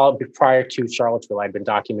months prior to Charlottesville, I'd been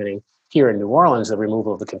documenting here in New Orleans the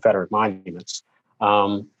removal of the Confederate monuments.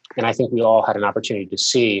 And I think we all had an opportunity to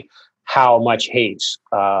see how much hate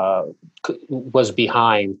was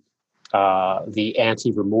behind the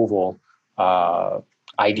anti-removal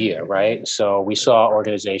idea, right? So we saw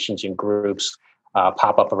organizations and groups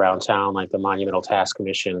pop up around town, like the Monumental Task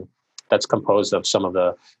Commission, that's composed of some of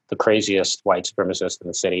the craziest white supremacists in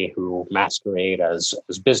the city who masquerade as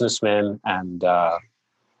businessmen and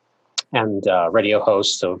radio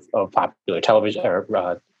hosts of popular television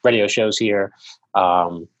or radio shows here.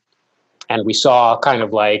 And we saw kind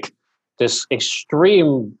of like this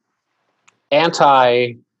extreme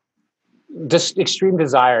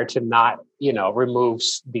desire to not, remove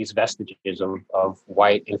these vestiges of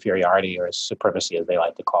white inferiority or supremacy, as they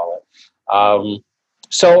like to call it.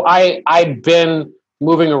 So I've been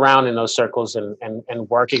moving around in those circles and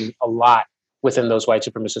working a lot within those white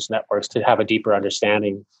supremacist networks to have a deeper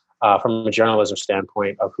understanding from a journalism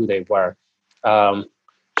standpoint of who they were.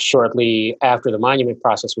 Shortly after the monument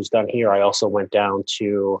process was done here, I also went down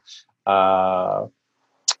to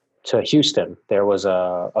Houston. There was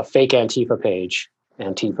a fake Antifa page,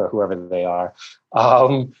 Antifa, whoever they are,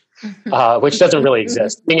 which doesn't really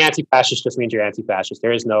exist. Being anti-fascist just means you're anti-fascist.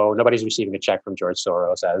 Nobody's receiving a check from George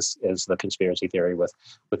Soros, as is the conspiracy theory with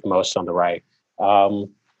most on the right.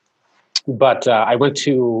 But I went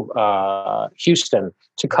to Houston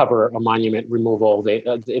to cover a monument removal.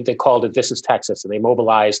 They called it "This is Texas," and they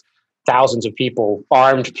mobilized thousands of people,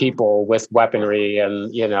 armed people with weaponry,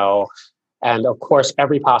 and and of course,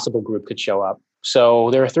 every possible group could show up. So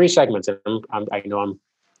there are three segments, and I know I'm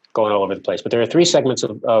going all over the place, but there are three segments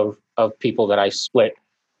of people that I split,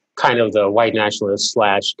 kind of the white nationalist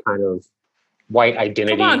 / kind of white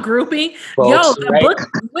identity. Come on, groupie. Folks, Yo, the book,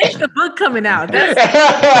 when's the book coming out? Maybe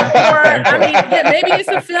it's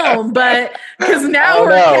a film, but because now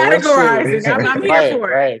we're categorizing. I'm here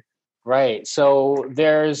for it. Right. So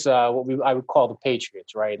there's what I would call the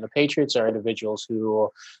patriots, right? And the patriots are individuals who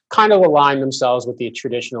kind of align themselves with the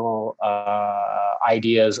traditional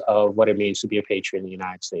ideas of what it means to be a patriot in the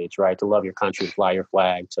United States, right? To love your country, to fly your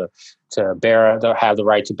flag, to have the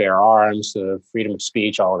right to bear arms, to freedom of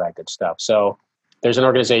speech, all of that good stuff. So there's an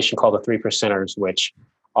organization called the 3 Percenters, which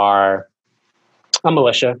are a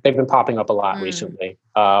militia. They've been popping up a lot recently.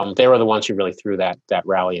 They were the ones who really threw that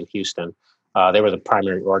rally in Houston. They were the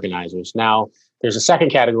primary organizers. Now, there's a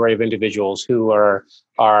second category of individuals who are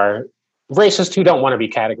racist who don't want to be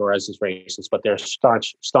categorized as racist, but they're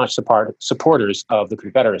staunch supporters of the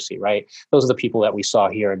Confederacy, right? Those are the people that we saw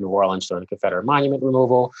here in New Orleans during the Confederate monument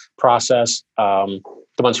removal process. The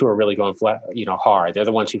ones who are really going hard. They're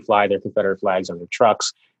the ones who fly their Confederate flags on their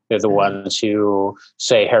trucks. They're the ones who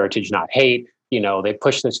say heritage, not hate. They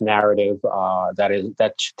push this narrative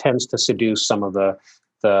that tends to seduce some of the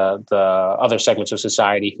other segments of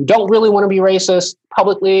society who don't really want to be racist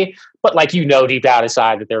publicly, but deep down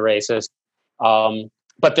inside that they're racist.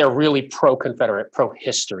 But they're really pro-Confederate,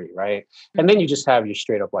 pro-history, right? And then you just have your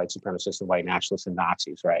straight up white supremacists and white nationalists and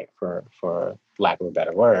Nazis, right? For lack of a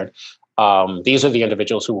better word. These are the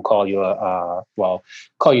individuals who will call you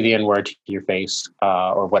the N-word to your face,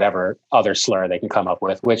 or whatever other slur they can come up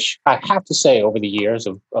with, which I have to say over the years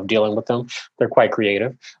of dealing with them, they're quite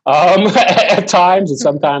creative at times. And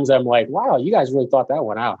sometimes I'm like, wow, you guys really thought that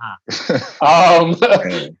one out,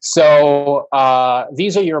 huh? So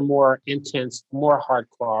these are your more intense, more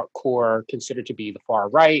hardcore, considered to be the far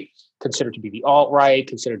right, considered to be the alt-right,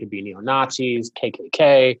 considered to be neo-Nazis,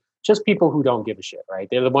 KKK, just people who don't give a shit, right?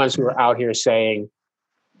 They're the ones who are out here saying,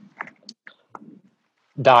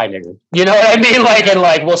 die, nigga. You know what I mean?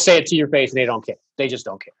 We'll say it to your face and they don't care. They just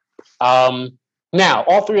don't care. Now,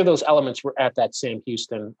 all three of those elements were at that same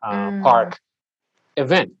Houston Park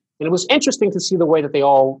event. And it was interesting to see the way that they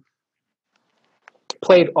all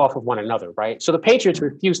played off of one another, right? So the Patriots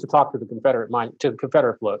refused to talk to the Confederate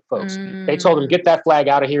folks. They told them, get that flag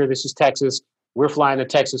out of here. This is Texas. We're flying the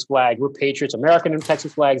Texas flag. We're patriots, American and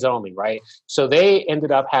Texas flags only, right? So they ended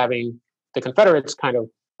up having the Confederates kind of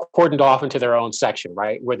cordoned off into their own section,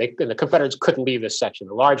 right? And the Confederates couldn't leave this section.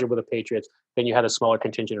 The larger were the Patriots, then you had a smaller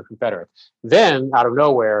contingent of Confederates. Then, out of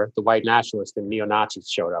nowhere, the white nationalists and neo-Nazis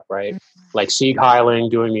showed up, right? Like Sieg Heiling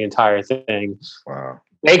doing the entire thing. Wow.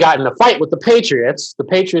 they got in a fight with the Patriots. The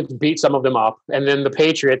Patriots beat some of them up, and then the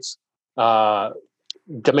Patriots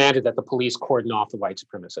demanded that the police cordon off the white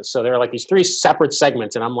supremacists. So there are like these three separate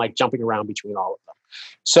segments, and I'm like jumping around between all of them.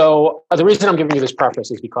 So the reason I'm giving you this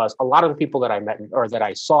preface is because a lot of the people that I met or that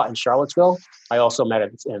I saw in Charlottesville, I also met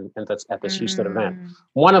at this Houston event.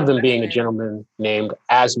 One of them being a gentleman named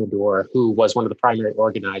Asmador, who was one of the primary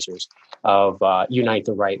organizers of Unite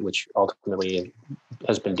the Right, which ultimately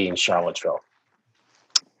has been deemed Charlottesville.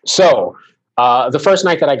 So the first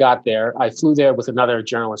night that I got there, I flew there with another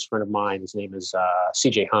journalist friend of mine. His name is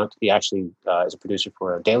CJ Hunt. He actually is a producer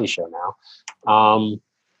for a Daily Show now.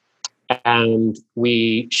 And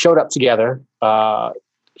we showed up together.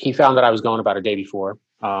 He found that I was going about a day before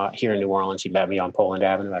here in New Orleans. He met me on Poland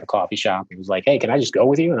Avenue at a coffee shop. He was like, "Hey, can I just go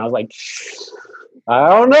with you?" And I was like, "I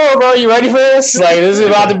don't know, bro. You ready for this? Like, this is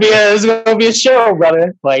going to be a show,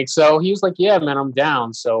 brother." Like, so he was like, "Yeah, man, I'm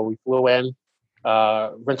down." So we flew in,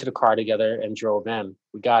 rented a car together, and drove in.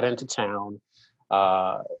 We got into town.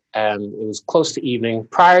 And it was close to evening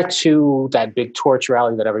prior to that big torch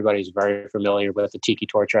rally that everybody's very familiar with, the Tiki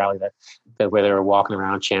torch rally that where they were walking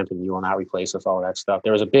around chanting, "You will not replace us," all that stuff.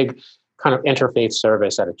 There was a big kind of interfaith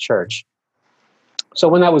service at a church. So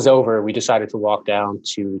when that was over, we decided to walk down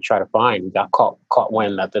to try to find. We got caught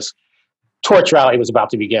wind that this torch rally was about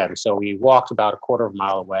to begin. So we walked about a quarter of a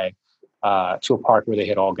mile away to a park where they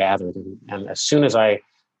had all gathered. And as soon as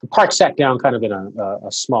the park sat down kind of in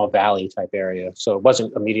a small valley type area. So it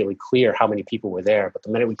wasn't immediately clear how many people were there. But the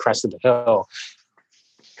minute we crested the hill,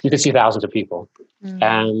 you could see thousands of people.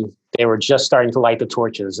 And they were just starting to light the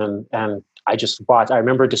torches. And I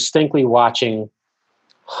remember distinctly watching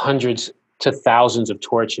hundreds to thousands of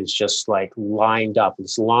torches just like lined up.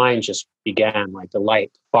 This line just began, like the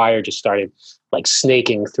fire just started like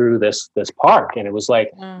snaking through this park. And it was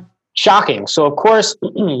like, shocking. So, of course,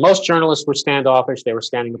 most journalists were standoffish. They were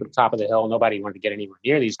standing up at the top of the hill. Nobody wanted to get anywhere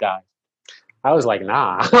near these guys. I was like,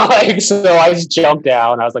 nah. So I just jumped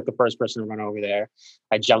down. I was like the first person to run over there.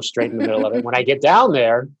 I jumped straight in the middle of it. When I get down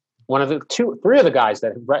there, three of the guys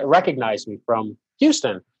that recognized me from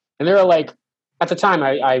Houston, and they were like, at the time,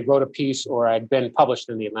 I wrote a piece, or I'd been published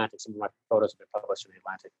in the Atlantic. Some of my photos have been published in the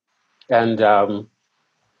Atlantic. And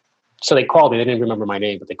so they called me. They didn't remember my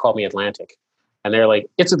name, but they called me Atlantic. And they're like,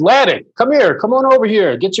 "It's Atlantic. Come here. Come on over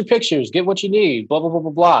here. Get your pictures. Get what you need. Blah, blah, blah, blah,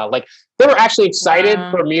 blah." Like, they were actually excited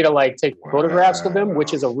for me to like take photographs of them,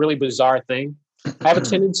 which is a really bizarre thing. I have a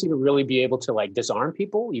tendency to really be able to like disarm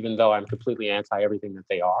people, even though I'm completely anti everything that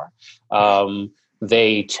they are.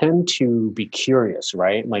 They tend to be curious,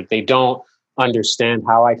 right? Like, they don't understand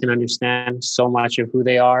how I can understand so much of who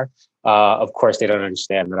they are. Of course, they don't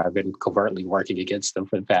understand that I've been covertly working against them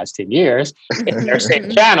for the past 10 years in their same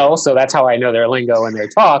channel. So that's how I know their lingo and their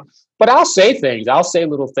talk. But I'll say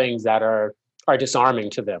little things that are disarming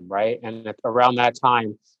to them, right? And around that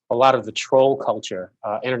time, a lot of the troll culture,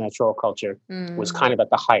 internet troll culture, was kind of at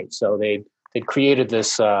the height. So they created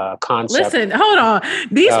this concept. Listen, hold on.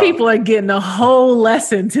 These people are getting a whole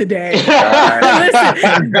lesson today.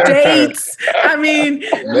 Listen, dates. I mean,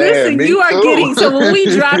 listen, you are getting, so when we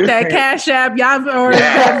drop that Cash App, y'all, or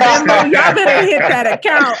that Venmo, y'all better hit that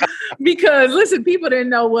account, because listen, people didn't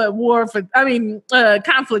know what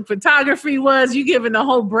conflict photography was. You giving a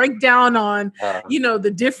whole breakdown on,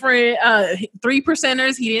 the different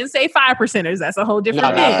 3%ers. He didn't say 5%ers. That's a whole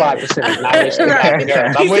different thing. Not 5%ers.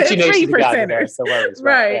 Right. I'm with you, Nation.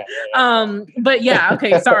 Right. Yeah. But yeah,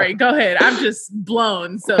 okay, sorry. Go ahead. I'm just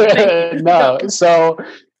blown. So thank you. No.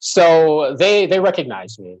 So they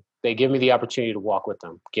recognize me. They give me the opportunity to walk with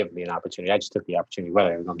them. Give me an opportunity. I just took the opportunity, whether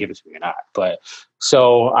they're going to give it to me or not. But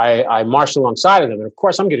so I marched alongside of them, and of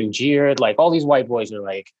course I'm getting jeered. Like, all these white boys are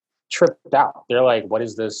like tripped out. They're like, "What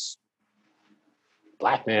is this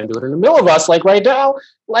Black man doing in the middle of us, like right now?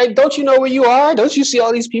 Like, don't you know where you are? Don't you see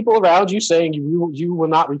all these people around you saying you will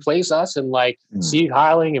not replace us, and like Sieg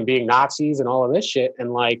Heiling and being Nazis and all of this shit?"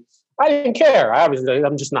 And like, I didn't care. I'm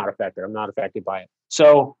just not affected. I'm not affected by it.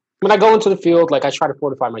 So when I go into the field, like, I try to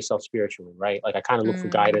fortify myself spiritually, right? Like, I kind of look for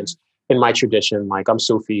guidance in my tradition. Like, I'm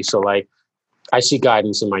Sufi, so like, I see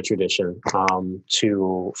guidance in my tradition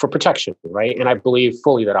for protection, right? And I believe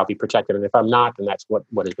fully that I'll be protected. And if I'm not, then that's what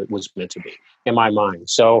it was meant to be in my mind.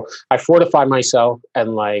 So I fortify myself,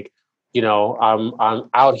 and like, I'm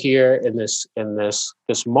out here in this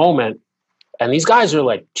moment, and these guys are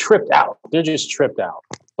like tripped out. They're just tripped out.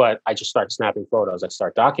 But I just start snapping photos. I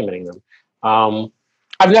start documenting them.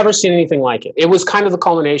 I've never seen anything like it. It was kind of the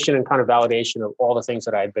culmination and kind of validation of all the things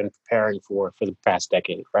that I had been preparing for the past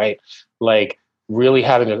decade, right? Like, really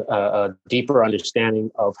having a deeper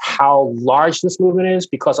understanding of how large this movement is,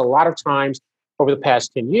 because a lot of times over the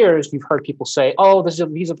past 10 years, you've heard people say, oh, these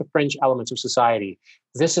are the fringe elements of society.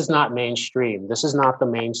 This is not mainstream. This is not the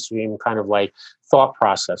mainstream kind of like thought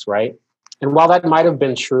process, right? And while that might have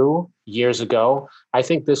been true years ago, I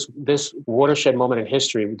think this watershed moment in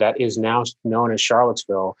history that is now known as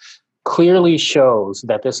Charlottesville clearly shows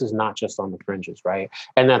that this is not just on the fringes, right?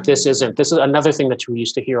 And that this is another thing that we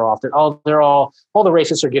used to hear often. Oh, all the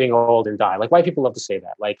racists are getting old and die. Like white people love to say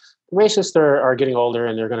that. Like racists are getting older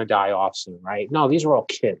and they're going to die off soon, right? No, these are all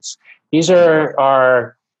kids. These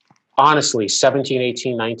are honestly 17,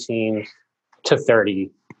 18, 19 to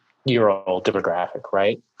 30-year-old demographic,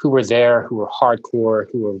 right? Who were there, who were hardcore,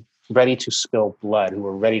 who were ready to spill blood, who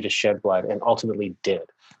were ready to shed blood, and ultimately did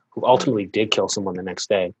kill someone the next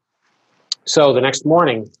day. So the next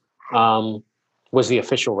morning was the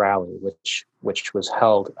official rally, which was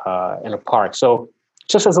held in a park. So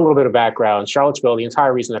just as a little bit of background, Charlottesville, the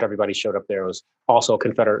entire reason that everybody showed up there was also a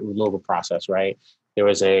Confederate removal process, right? There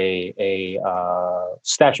was a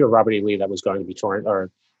statue of Robert E. Lee that was going to be torn or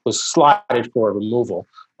was slotted for removal,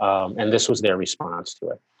 and this was their response to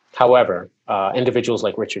it. However, individuals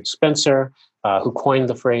like Richard Spencer, who coined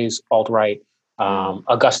the phrase alt-right,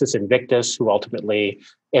 Augustus Invictus, who ultimately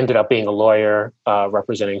ended up being a lawyer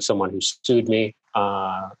representing someone who sued me,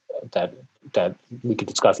 that we could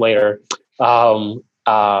discuss later.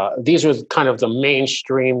 These are kind of the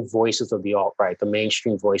mainstream voices of the alt-right, the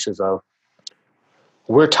mainstream voices of,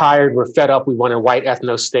 we're tired, we're fed up, we want a white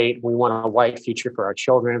ethno-state, we want a white future for our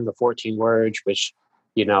children, the 14 words, which,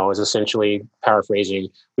 is essentially paraphrasing,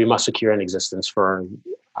 we must secure an existence for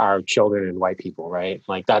our children and white people, right?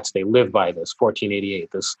 Like they live by this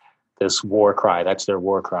 1488, this war cry, that's their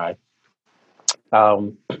war cry.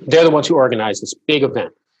 They're the ones who organized this big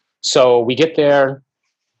event. So we get there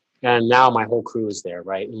and now my whole crew is there,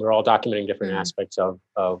 right? And we're all documenting different aspects of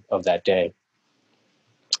that day.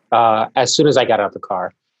 As soon as I got out of the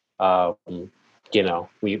car,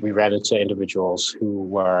 we ran into individuals who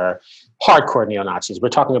were hardcore neo-Nazis. We're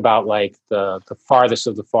talking about like the farthest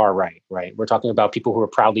of the far right, right? We're talking about people who were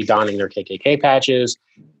proudly donning their KKK patches,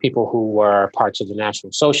 people who were parts of the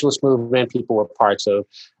National Socialist movement, people who were parts of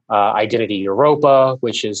Identity Europa,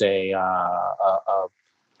 which is a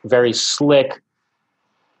very slick,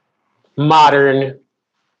 modern,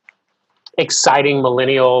 exciting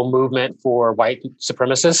millennial movement for white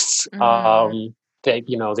supremacists.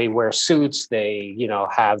 They wear suits, they,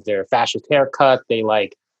 have their fascist haircut, they are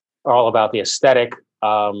all about the aesthetic,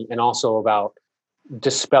 and also about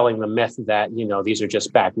dispelling the myth that, these are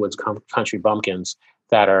just backwoods country bumpkins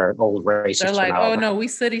that are old racists. They're like, oh no, we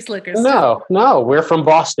city slickers. No, we're from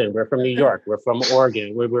Boston, we're from New York, we're from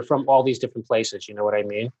Oregon, we're from all these different places, you know what I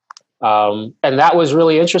mean? And that was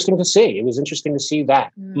really interesting to see. It was interesting to see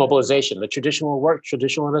that mobilization, the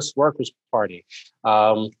traditionalist workers party,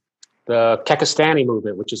 the Kekistani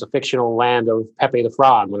movement, which is a fictional land of Pepe the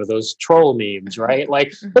Frog, one of those troll memes, right?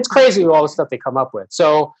 Like it's crazy all the stuff they come up with.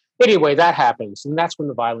 So anyway, that happens. And that's when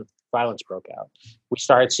the violence broke out. We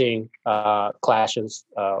started seeing clashes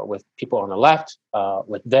with people on the left,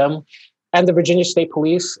 with them. And the Virginia State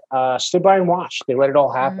Police stood by and watched. They let it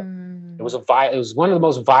all happen. It was one of the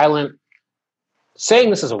most violent. Saying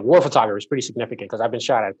this as a war photographer is pretty significant because I've been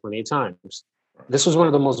shot at plenty of times. This was one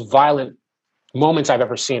of the most violent moments I've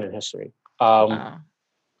ever seen in history.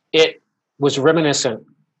 It was reminiscent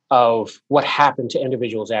of what happened to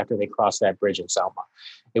individuals after they crossed that bridge in Selma.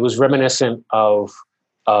 It was reminiscent of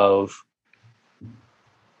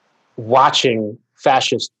watching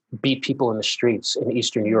fascists beat people in the streets in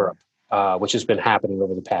Eastern Europe. Which has been happening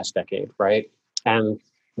over the past decade, right? And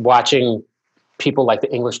watching people like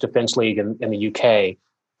the English Defence League in the UK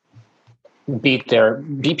beat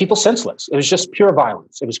people senseless. It was just pure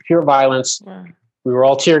violence. It was pure violence. Yeah. We were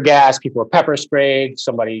all tear gassed. People were pepper sprayed.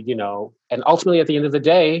 Somebody, and ultimately at the end of the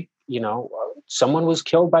day, someone was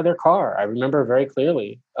killed by their car. I remember very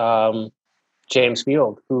clearly James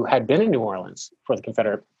Field, who had been in New Orleans for the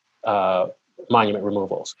Confederate monument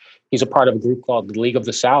removals. He's a part of a group called the League of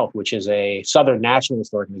the South, which is a Southern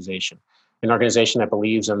nationalist organization, an organization that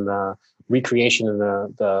believes in the recreation and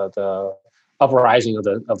the uprising of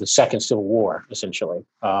the Second Civil War, essentially,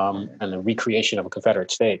 and the recreation of a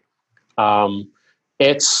Confederate state.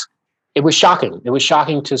 It was shocking. It was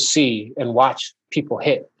shocking to see and watch people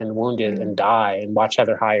hit and wounded and die, and watch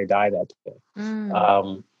Heather Heyer die that day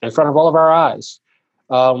in front of all of our eyes.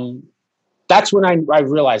 That's when I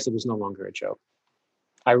realized it was no longer a joke.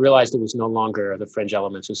 I realized it was no longer the fringe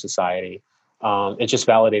elements of society. It just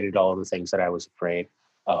validated all of the things that I was afraid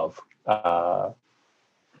of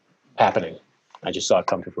happening. I just saw it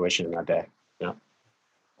come to fruition in that day. Yeah.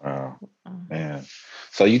 Wow, man.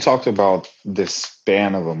 So you talked about this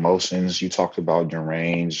span of emotions. You talked about your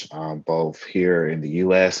range, both here in the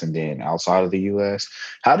U.S. and then outside of the U.S.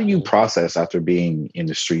 How do you process after being in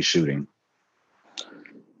the street shooting?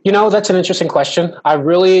 You know, that's an interesting question. I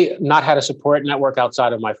really not had a support network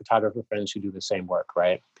outside of my photographer friends who do the same work,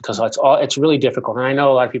 right? Because it's really difficult. And I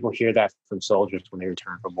know a lot of people hear that from soldiers when they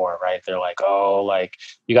return from war, right? They're like, oh, like,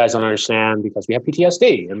 you guys don't understand because we have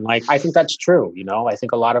PTSD. And like, I think that's true. You know, I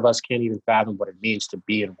think a lot of us can't even fathom what it means to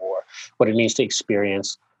be in war, what it means to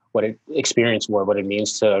experience war, what it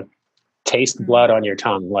means to taste blood on your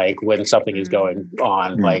tongue, like when something is going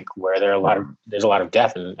on, like where there's a lot of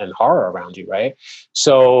death and horror around you, right?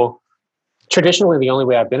 So traditionally, the only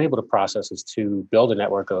way I've been able to process is to build a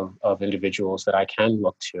network of individuals that I can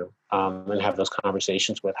look to and have those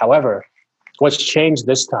conversations with. However, what's changed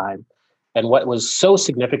this time, and what was so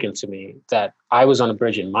significant to me, that I was on a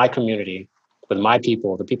bridge in my community with my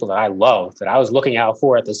people, the people that I love, that I was looking out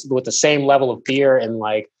for at this with the same level of fear and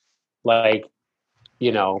like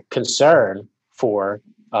concern for,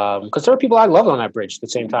 because there were people I loved on that bridge at the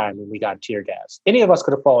same time when we got tear gas. Any of us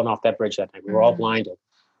could have fallen off that bridge that night. We were all blinded.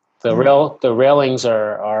 The railings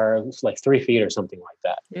are like 3 feet or something like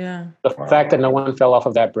that. Yeah. The fact that no one fell off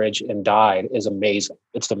of that bridge and died is amazing.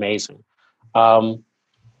 It's amazing. But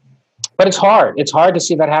it's hard. It's hard to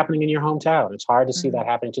see that happening in your hometown. It's hard to see that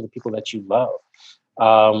happening to the people that you love.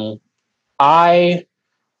 I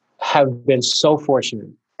have been so fortunate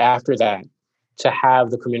after that to have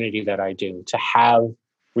the community that I do, to have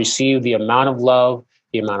received the amount of love,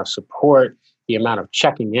 the amount of support, the amount of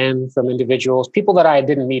checking in from individuals, people that I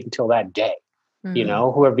didn't meet until that day,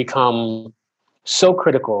 who have become so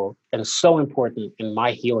critical and so important in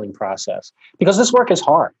my healing process. Because this work is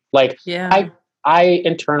hard. Like, I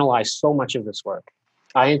internalize so much of this work.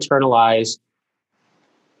 I internalize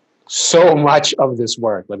so much of this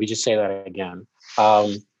work. Let me just say that again.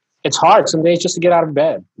 It's hard some days just to get out of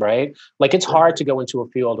bed, right? Like, it's hard to go into a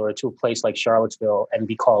field or to a place like Charlottesville and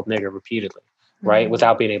be called nigger repeatedly, right?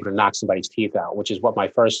 Without being able to knock somebody's teeth out, which is what my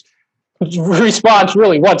first response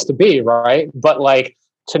really wants to be, right? But like,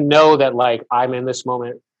 to know that like I'm in this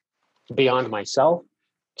moment beyond myself,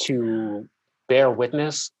 to bear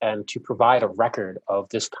witness and to provide a record of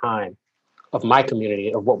this time, of my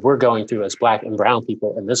community, of what we're going through as Black and brown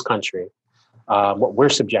people in this country, what we're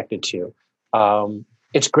subjected to.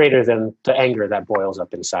 It's greater than the anger that boils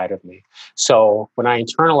up inside of me. So when I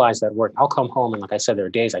internalize that work, I'll come home and, like I said, there are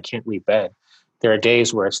days I can't leave bed. There are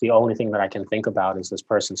days where it's the only thing that I can think about is this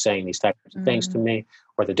person saying these types of things to me,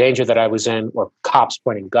 or the danger that I was in, or cops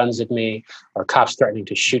pointing guns at me, or cops threatening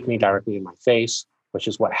to shoot me directly in my face, which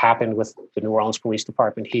is what happened with the New Orleans Police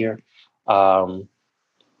Department here. I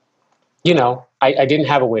didn't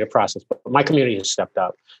have a way to process, but my community has stepped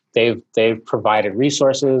up. They've provided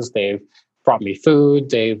resources. They've brought me food.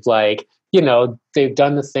 They've they've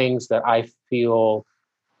done the things that I feel,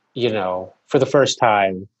 for the first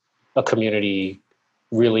time, a community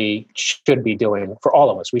really should be doing for all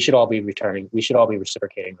of us. We should all be returning. We should all be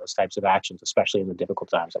reciprocating those types of actions, especially in the difficult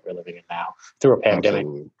times that we're living in now through a pandemic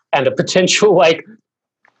and a potential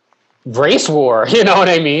race war. You know what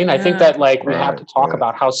I mean? I think that we have to talk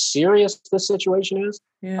about how serious this situation is.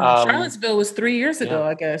 Yeah. Charlottesville was 3 years ago,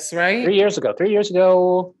 I guess, right? 3 years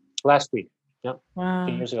ago, last week. Yeah. Wow.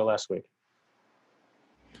 3 years ago last week.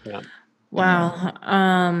 Yeah. Wow.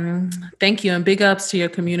 Thank you. And big ups to your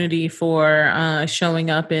community for showing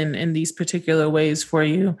up in these particular ways for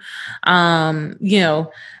you. To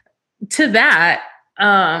that,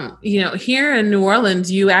 here in New Orleans,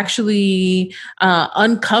 you actually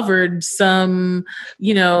uncovered some,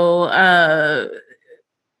 to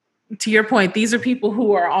your point, these are people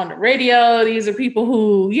who are on the radio. These are people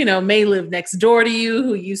who, may live next door to you,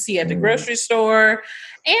 who you see at the grocery store.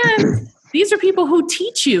 And these are people who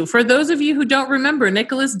teach you. For those of you who don't remember,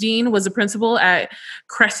 Nicholas Dean was a principal at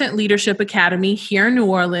Crescent Leadership Academy here in New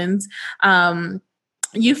Orleans.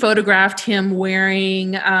 You photographed him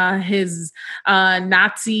wearing his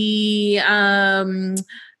Nazi,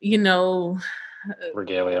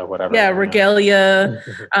 regalia, whatever. Yeah, regalia.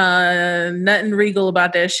 Nothing regal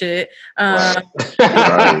about that shit. Right.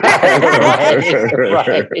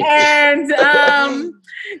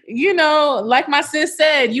 And like my sis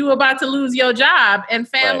said, you were about to lose your job, and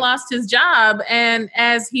fam lost his job, and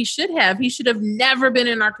as he should have never been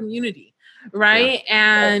in our community, right?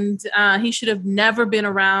 Yeah. And he should have never been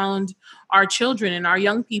around our children and our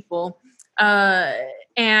young people.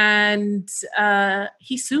 And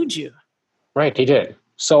he sued you. Right, he did.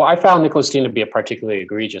 So I found Nicholas Dean to be a particularly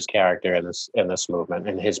egregious character in this movement,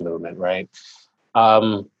 in his movement, right?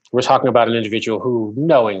 we're talking about an individual who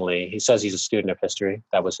knowingly, he says he's a student of history.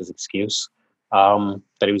 That was his excuse, that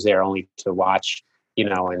he was there only to watch,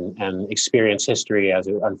 and experience history as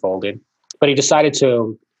it unfolded. But he decided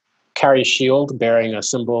to carry a shield bearing a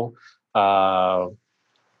symbol and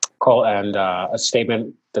a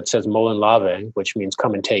statement that says "Molin Lave," which means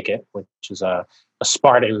 "come and take it," which is a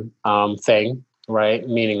Spartan thing, right?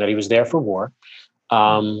 Meaning that he was there for war.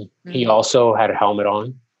 He also had a helmet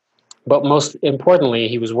on. But most importantly,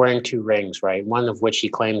 he was wearing 2 rings, right? One of which he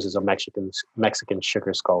claims is a Mexican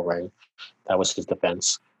sugar skull ring. That was his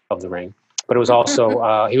defense of the ring. But it was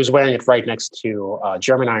also, he was wearing it right next to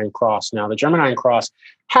German Iron Cross. Now, the German Iron Cross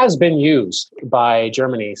has been used by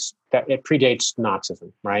Germany. It predates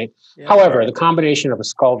Nazism, right? Yeah. However, the combination of a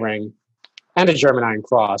skull ring and a German Iron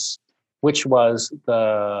Cross, which was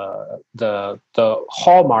the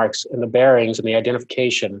hallmarks and the bearings and the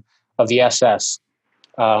identification of the SS,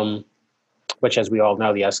 which, as we all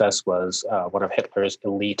know, the SS was one of Hitler's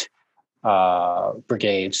elite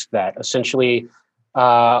brigades that essentially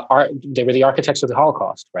they were the architects of the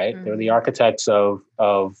Holocaust, right? Mm-hmm. They were the architects of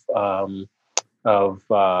kind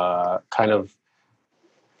of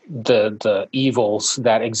the evils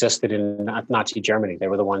that existed in Nazi Germany. They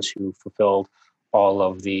were the ones who fulfilled all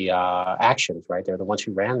of the actions, right? They were the ones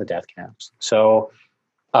who ran the death camps. So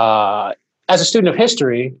as a student of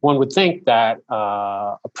history, one would think that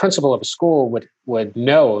a principal of a school would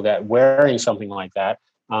know that wearing something like that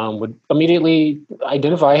would immediately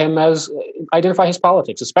identify his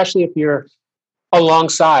politics, especially if you're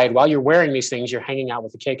alongside, while you're wearing these things, you're hanging out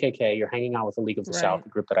with the KKK, you're hanging out with the League of the South, the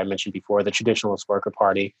group that I mentioned before, the Traditionalist Worker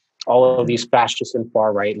Party, all of these fascist and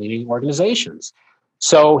far right-leaning organizations.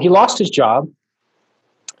 So he lost his job.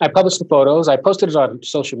 I published the photos. I posted it on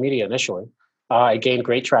social media initially. It gained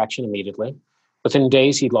great traction immediately. Within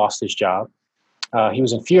days, he lost his job. He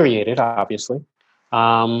was infuriated, obviously.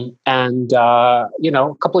 A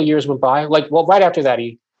couple of years went by. Right after that,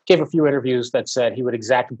 he gave a few interviews that said he would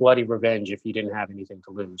exact bloody revenge if he didn't have anything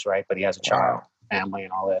to lose, right? But he has a child, family,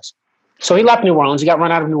 and all this. So he left New Orleans. He got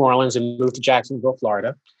run out of New Orleans and moved to Jacksonville,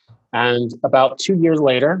 Florida. And about 2 years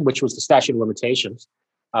later, which was the statute of limitations,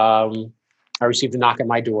 I received a knock at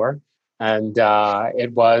my door. And I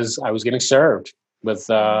was getting served with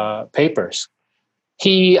papers.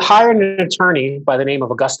 He hired an attorney by the name of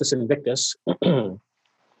Augustus Invictus.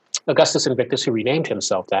 Augustus Invictus, who renamed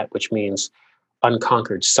himself that, which means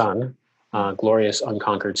unconquered son, glorious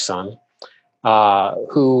unconquered son,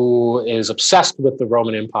 who is obsessed with the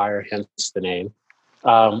Roman Empire, hence the name,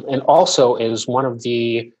 and also is one of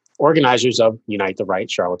the organizers of Unite the Right,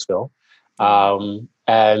 Charlottesville,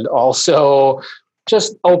 and also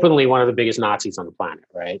just openly one of the biggest Nazis on the planet,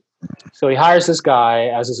 right? So he hires this guy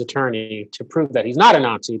as his attorney to prove that he's not a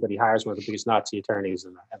Nazi, but he hires one of the biggest Nazi attorneys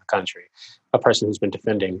in the country, a person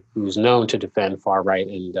who's known to defend far right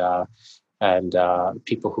and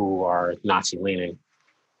people who are Nazi leaning.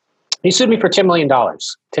 He sued me for $10 million.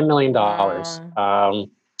 $10 million.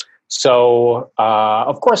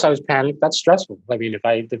 Of course I was panicked. That's stressful. I mean, if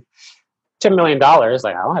 $10 million, I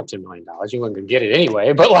don't have $10 million. You weren't going to get it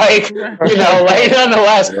anyway. But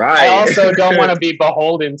nonetheless, right. I also don't want to be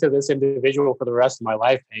beholden to this individual for the rest of my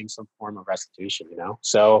life paying some form of restitution,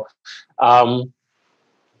 So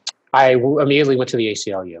I immediately went to the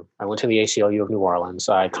ACLU. I went to the ACLU of New Orleans.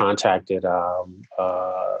 I contacted their,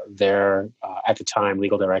 at the time,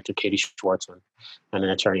 legal director, Katie Schwartzman, and an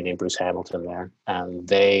attorney named Bruce Hamilton there. And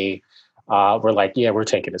they were like, yeah, we're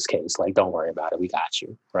taking this case. Don't worry about it. We got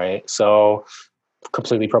you, right? So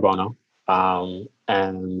completely pro bono.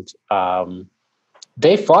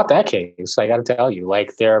 They fought that case. I got to tell you,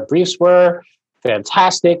 their briefs were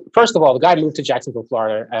fantastic. First of all, the guy moved to Jacksonville,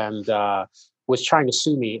 Florida, and was trying to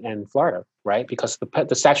sue me in Florida, right? Because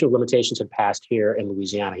the statute of limitations had passed here in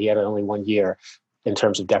Louisiana. He had only 1 year in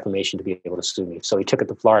terms of defamation to be able to sue me. So he took it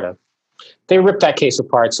to Florida. They ripped that case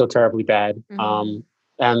apart so terribly bad. Mm-hmm.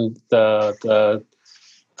 And the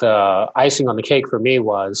icing on the cake for me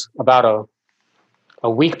was about a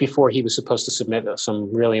week before he was supposed to submit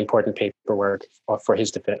some really important paperwork for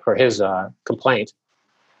his complaint.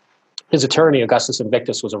 His attorney, Augustus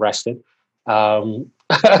Invictus, was arrested and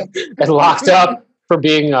locked up for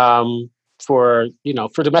being for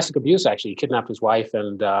domestic abuse. Actually, he kidnapped his wife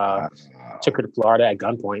and took her to Florida at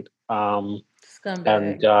gunpoint.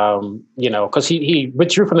 And because he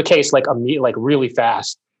withdrew from the case really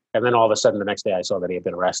fast, and then all of a sudden the next day I saw that he had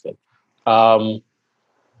been arrested. I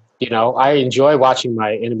enjoy watching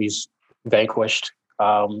my enemies vanquished.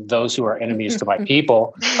 Those who are enemies to my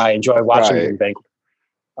people, I enjoy watching them vanquished.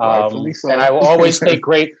 And I will always take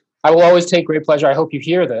great pleasure. I hope you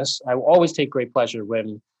hear this. I will always take great pleasure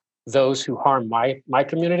when those who harm my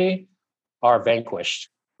community are vanquished,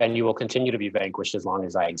 and you will continue to be vanquished as long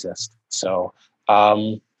as I exist. So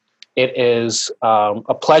it is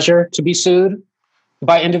a pleasure to be sued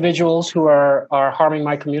by individuals who are harming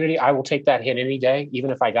my community. I will take that hit any day, even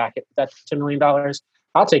if I got hit with that $10 million.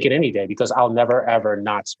 I'll take it any day because I'll never, ever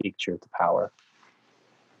not speak truth to power.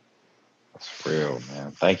 That's real,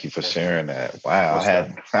 man. Thank you for sharing that. Wow,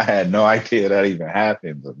 I had no idea that even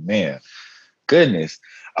happened, but man, goodness.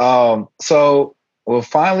 So we'll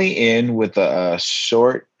finally end with a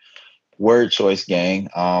short word choice game.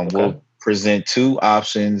 We'll present two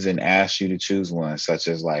options and ask you to choose one, such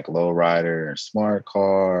as like lowrider, smart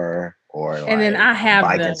car, or and then I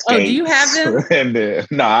have them. Oh, do you have them?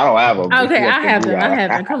 No, I don't have them. Okay, I have them. I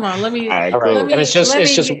have them. Come on, let me. All right, cool. And it's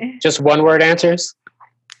just one word answers.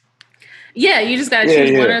 Yeah, you just gotta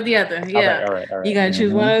choose one or the other. Yeah, all right. You gotta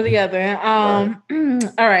choose one or the other. All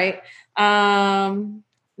right.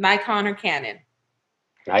 Nikon or Canon?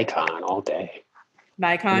 Nikon all day.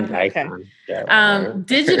 Nikon. Okay. Yeah,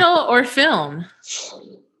 digital or film?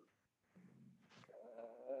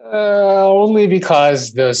 Only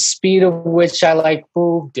because the speed of which I like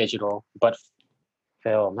digital, but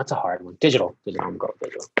film, that's a hard one. Digital. I'm going to go with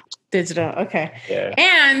digital. Digital, okay. Yeah.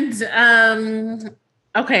 And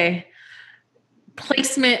okay,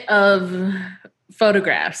 placement of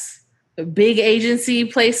photographs, big agency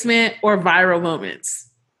placement or viral moments?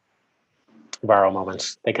 Viral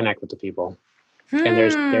moments. They connect with the people. And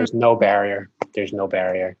there's no barrier. There's no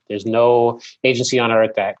barrier. There's no agency on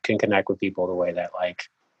earth that can connect with people the way that like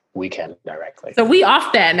we can directly. So we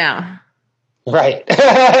off that now. Right.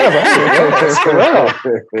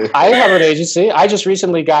 I have an agency. I just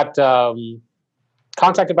recently got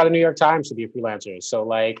contacted by the New York Times to be a freelancer. So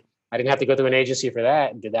like I didn't have to go through an agency for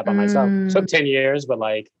that and did that by myself. It took 10 years, but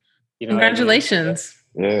like, you know. Congratulations.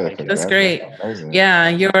 Yeah. That's great. Amazing. Yeah.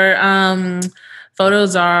 Your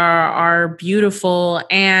photos are beautiful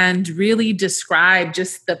and really describe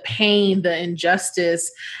just the pain, the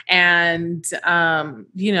injustice, and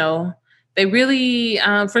they really,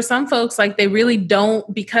 for some folks, like they really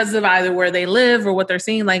don't, because of either where they live or what they're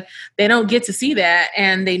seeing, like they don't get to see that,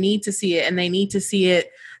 and they need to see it, and they need to see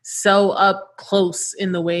it so up close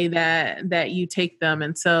in the way that you take them.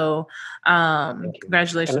 And so,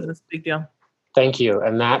 congratulations, that's a big deal. Thank you.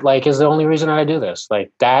 And that like is the only reason I do this. Like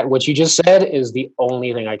that, what you just said is the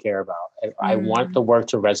only thing I care about. I want the work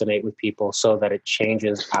to resonate with people so that it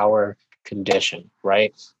changes our condition,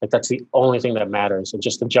 right? Like that's the only thing that matters. And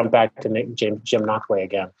just to jump back to Jim Knockway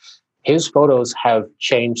again, his photos have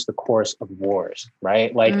changed the course of wars,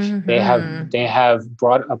 right? Like they have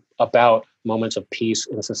brought about moments of peace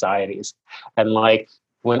in societies. And like,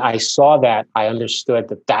 when I saw that, I understood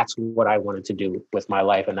that that's what I wanted to do with my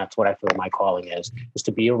life. And that's what I feel my calling is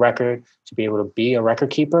to be a record, to be able to be a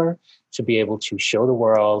record keeper, to be able to show the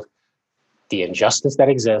world the injustice that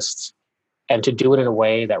exists, and to do it in a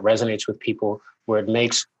way that resonates with people where it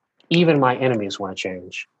makes even my enemies want to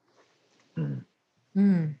change.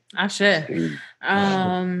 I should.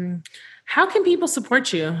 How can people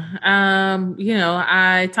support you?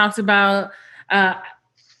 I talked about,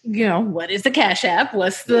 what is the Cash App?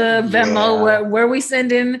 What's the Venmo? Where are we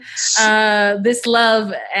sending this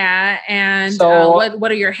love at? And what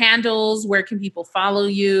are your handles? Where can people follow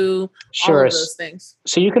you? Sure. All of those things.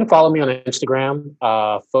 So you can follow me on Instagram,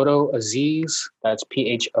 Photo Aziz. That's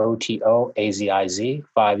PHOTOAZIZ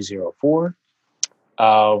 504.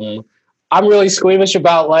 I'm really squeamish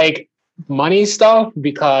about like money stuff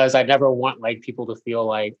because I never want like people to feel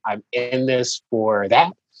like I'm in this for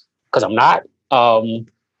that, because I'm not.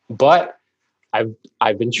 But I've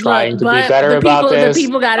been trying to be better about this. The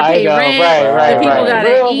people got to pay rent. Right. The people got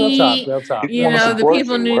to eat. Real talk. The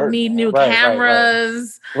people need new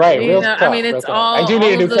cameras. Right. Real talk. I mean, it's all. I do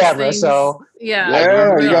need a new camera, things. so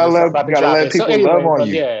yeah. You gotta let people love on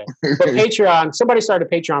you. Yeah. But Patreon. Somebody started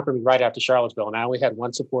Patreon for me right after Charlottesville, and I only had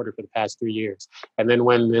one supporter for the past 3 years. And then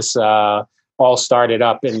when this all started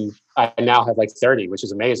up, and I now have like 30, which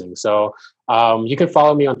is amazing. So you can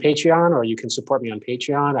follow me on Patreon, or you can support me on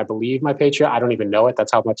Patreon. I believe my Patreon, I don't even know it.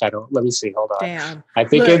 That's how much I don't. Let me see. Hold on. Damn. I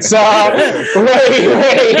think it's wait. We're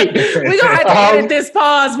gonna have to edit this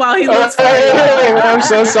pause while he looks for it. I'm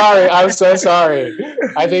so sorry.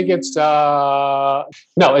 I think it's no,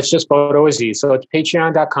 it's just Photo Aziz. So it's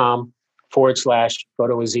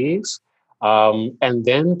patreon.com/PhotoAziz. And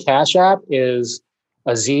then Cash App is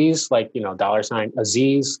Aziz, like, $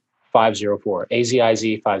 Aziz 504,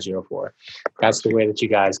 AZIZ 504. That's the way that you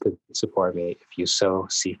guys could support me if you so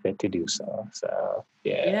see fit to do so. So,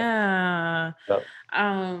 yeah.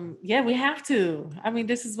 Yeah, we have to. I mean,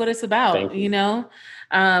 this is what it's about, you know?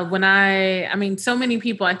 So many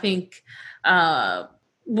people, I think,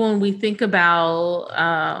 when we think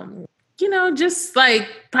about, just like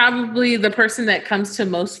probably the person that comes to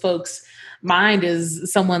most folks' mind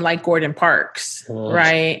is someone like Gordon Parks,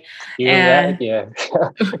 right? Yeah. Why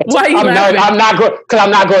are you laughing? I'm not because I'm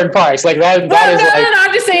not Gordon Parks. Like that. No.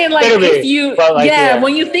 I'm just saying, like, if you,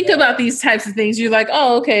 when you think about these types of things, you're like,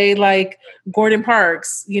 oh, okay, like Gordon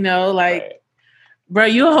Parks, bro,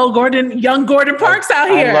 you a whole young Gordon Parks out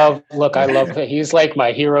here. I love it. He's like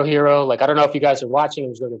my hero. Like, I don't know if you guys are watching. I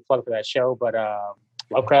was going to plug for that show, but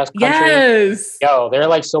Lovecraft Country. Yes. Yo, there are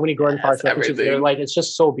like so many Gordon Parks references. They're like, it's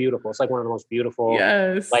just so beautiful. It's like one of the most beautiful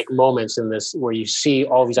like moments in this where you see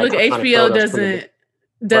all these. Look, HBO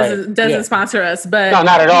doesn't sponsor us, but no,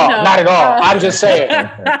 not at all. Not at all. I'm just saying.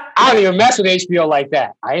 I don't even mess with HBO like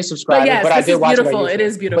that. I ain't subscribed, but I did watch it. It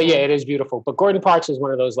is beautiful. But yeah, it is beautiful. But Gordon Parks is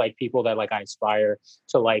one of those like people that like I aspire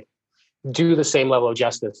to like do the same level of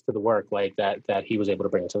justice to the work like that he was able to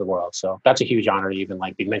bring to the world. So that's a huge honor to even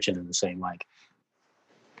like be mentioned in the same like.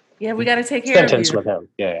 Yeah, we got to take care of you. With him.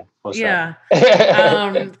 Yeah.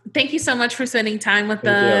 Thank you so much for spending time with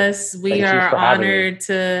us. We are honored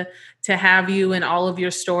to have you and all of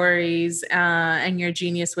your stories and your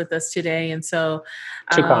genius with us today. And so,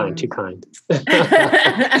 too kind. Thank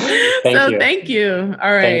you.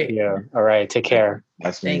 All right. Thank you. All right. Take care.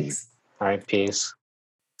 Thanks. All right. Peace.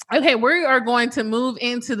 Okay, we are going to move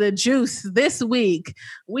into the juice this week.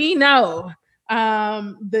 We know.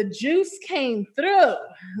 The juice came through.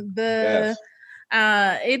 It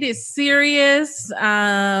is serious.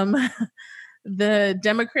 The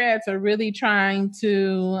Democrats are really trying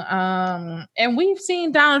to, and we've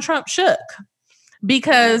seen Donald Trump shook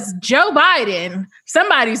because Joe Biden,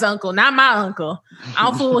 somebody's uncle, not my uncle. I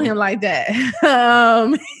don't fool him like that.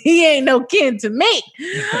 He ain't no kin to me.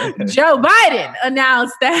 Joe Biden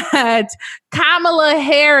announced that Kamala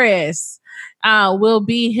Harris will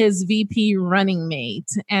be his VP running mate.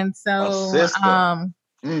 And so,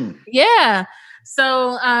 yeah.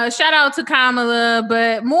 So shout out to Kamala,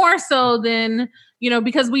 but more so than,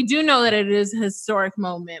 because we do know that it is a historic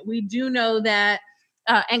moment. We do know that,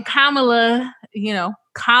 and Kamala,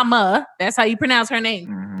 Kama, that's how you pronounce her name.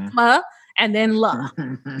 Kama, and then La.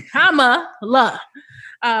 Kamala.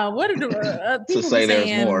 What are the people to say saying?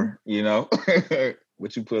 There's more,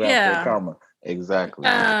 what you put out there, comma. Exactly.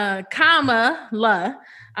 Kamala.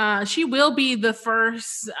 She will be the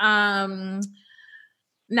first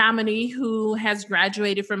nominee who has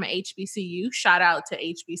graduated from HBCU. Shout out to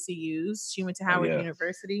HBCUs. She went to Howard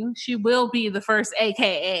University. She will be the first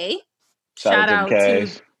AKA. Shout out to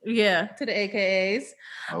the AKAs.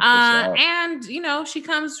 And she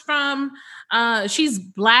comes from she's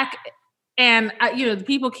Black, and the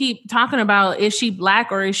people keep talking about, is she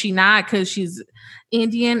Black or is she not because she's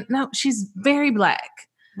Indian? No, she's very Black.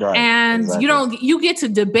 Right, and exactly. You get to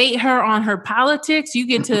debate her on her politics. You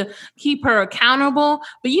get to keep her accountable,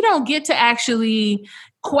 but you don't get to actually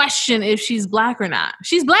question if she's Black or not.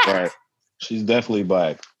 She's Black. Right. She's definitely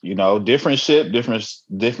Black. Different ship,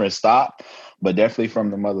 different stop, but definitely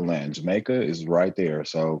from the motherland. Jamaica is right there.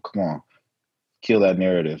 So come on, kill that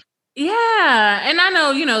narrative. Yeah. And I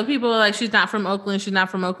know, people are like, she's not from Oakland.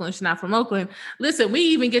 Listen, we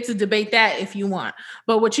even get to debate that if you want.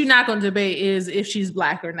 But what you're not going to debate is if she's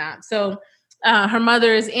Black or not. So her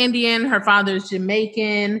mother is Indian. Her father is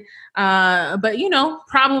Jamaican. But,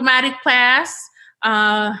 problematic past,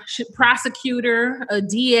 prosecutor, a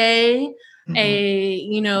DA,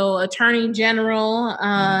 attorney general,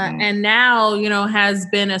 and now, has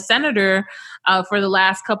been a senator for the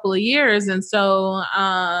last couple of years. And so,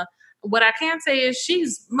 what I can say is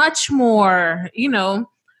she's much more,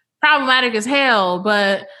 problematic as hell,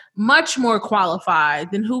 but much more qualified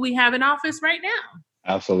than who we have in office right now.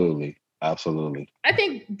 Absolutely. I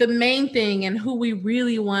think the main thing and who we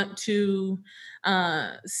really want to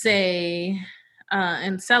say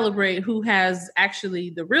and celebrate who has actually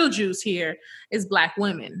the real juice here is Black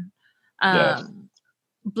women.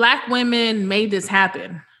 Black women made this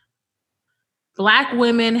happen. Black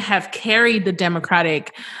women have carried the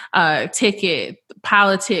Democratic ticket,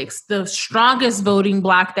 politics, the strongest voting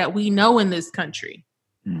bloc that we know in this country.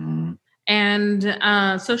 Mm-hmm.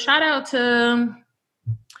 And so shout out to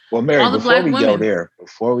Mary, all the Black women.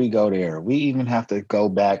 Before we go there, we even have to go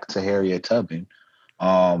back to Harriet Tubman,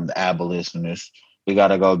 the abolitionist. We got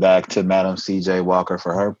to go back to Madam C.J. Walker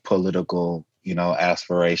for her political,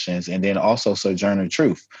 aspirations, and then also Sojourner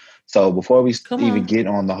Truth. So before we even get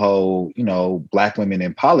on the whole, Black women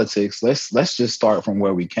in politics, let's just start from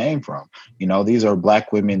where we came from. These are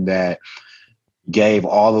Black women that gave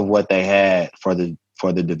all of what they had for the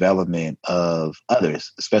development of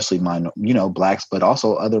others, especially blacks, but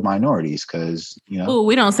also other minorities. Because Oh,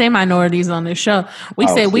 we don't say minorities on this show. We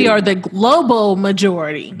oh, say we excuse are me. the global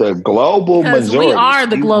majority The global because we majority. are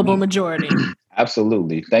the Excuse global me. majority.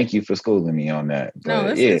 Absolutely. Thank you for schooling me on that. No,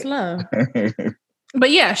 But it's love. But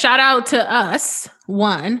yeah, shout out to us,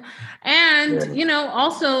 one. And,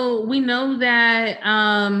 also we know that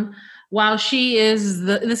while this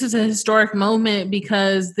is a historic moment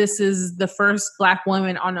because this is the first Black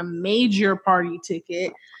woman on a major party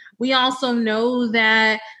ticket. We also know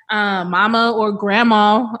that Mama or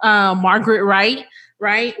Grandma Margaret Wright,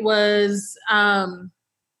 right, was on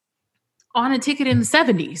a ticket in the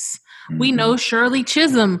 70s. We know Shirley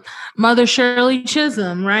Chisholm, Mother Shirley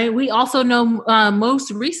Chisholm, right? We also know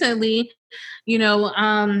most recently,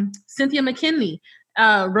 Cynthia McKinley,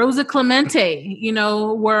 Rosa Clemente,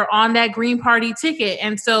 were on that Green Party ticket.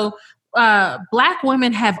 And so Black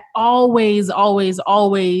women have always, always,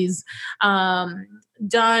 always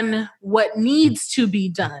done what needs to be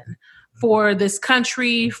done for this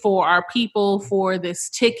country, for our people, for this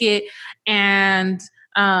ticket. And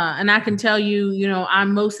I can tell you,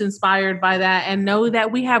 I'm most inspired by that and know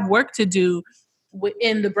that we have work to do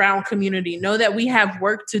in the brown community. Know that we have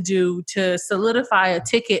work to do to solidify a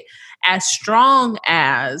ticket as strong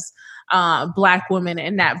as Black women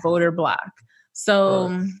in that voter block.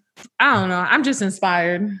 So I don't know. I'm just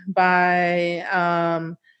inspired by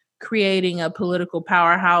creating a political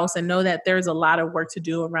powerhouse and know that there's a lot of work to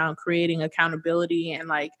do around creating accountability and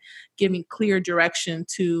like giving clear direction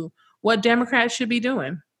to what Democrats should be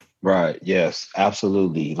down. Right. Yes,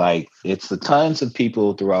 absolutely. Like it's the tons of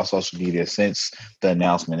people throughout social media since the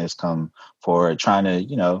announcement has come forward trying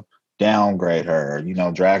to, downgrade her,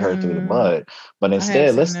 drag her through the mud. But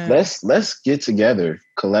instead, let's get together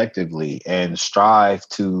collectively and strive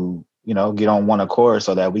to, get on one accord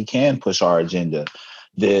so that we can push our agenda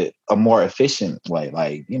a more efficient way.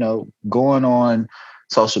 Like, going on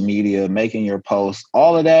social media, making your posts,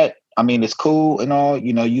 all of that. I mean, it's cool and all,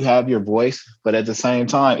 you have your voice, but at the same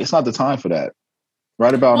time, it's not the time for that.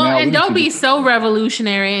 Right about now. And don't be so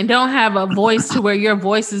revolutionary and don't have a voice to where your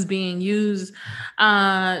voice is being used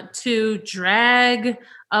to drag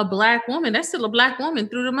a Black woman. That's still a Black woman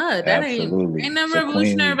through the mud. That ain't nothing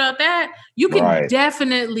revolutionary about that. You can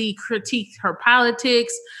definitely critique her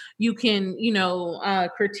politics. You can,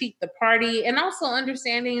 critique the party, and also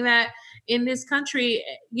understanding that in this country,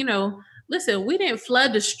 listen, we didn't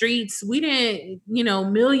flood the streets. We didn't,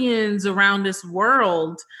 millions around this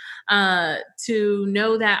world to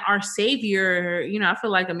know that our savior, I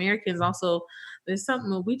feel like Americans also, there's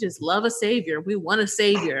something we just love a savior. We want a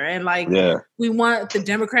savior. And we want the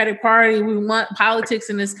Democratic Party, we want politics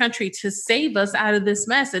in this country to save us out of this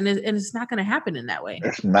mess. And it's not going to happen in that way.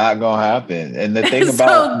 It's not going to happen. And the thing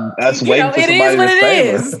about us waiting for somebody to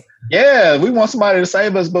save us. Yeah, we want somebody to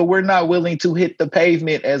save us, but we're not willing to hit the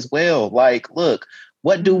pavement as well. Like, look,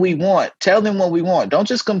 what do we want? Tell them what we want. Don't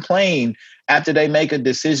just complain after they make a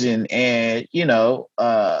decision and,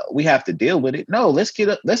 we have to deal with it. No, let's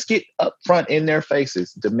get up front in their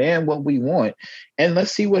faces, demand what we want, and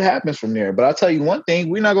let's see what happens from there. But I'll tell you one thing,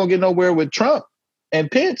 we're not going to get nowhere with Trump and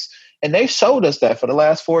Pence. And they showed us that for the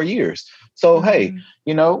last 4 years. So, hey,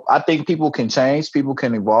 I think people can change, people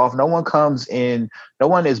can evolve. No one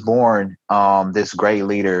is born this great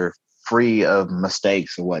leader free of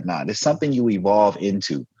mistakes or whatnot. It's something you evolve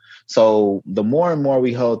into. So the more and more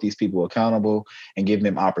we hold these people accountable and give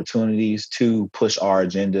them opportunities to push our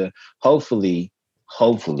agenda, hopefully,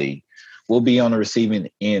 we'll be on the receiving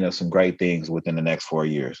end of some great things within the next 4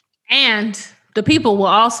 years. And the people will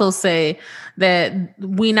also say that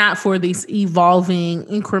we not for these evolving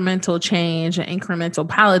incremental change and incremental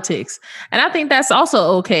politics. And I think that's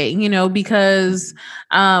also okay, because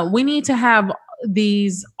we need to have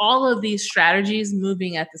all of these strategies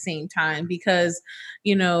moving at the same time, because,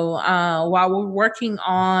 while we're working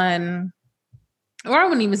on, or I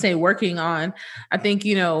wouldn't even say working on, I think,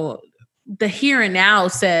 the here and now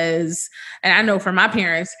says, and I know for my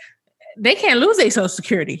parents, they can't lose their Social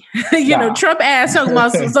Security. Trump ass talking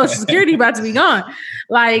about Social Security about to be gone.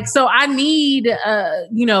 So I need,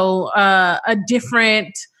 a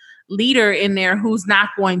different leader in there who's not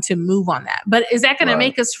going to move on that. But is that going to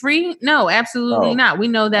make us free? No, absolutely not. We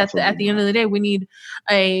know that at the end of the day, we need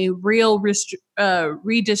a real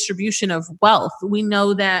redistribution of wealth. We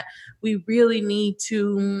know that we really need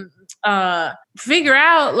to figure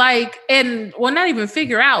out not even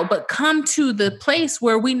figure out, but come to the place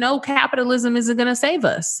where we know capitalism isn't going to save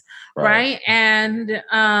us. Right. And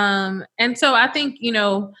so I think,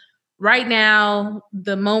 right now,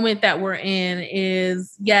 the moment that we're in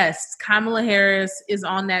is, yes, Kamala Harris is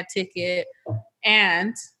on that ticket,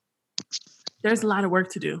 and there's a lot of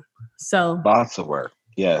work to do. So Lots of work.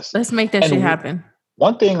 Yes. let's make that shit happen.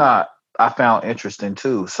 One thing I found interesting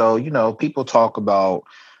too. So, people talk about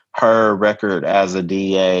her record as a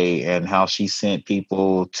DA and how she sent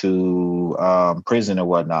people to prison and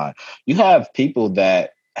whatnot. You have people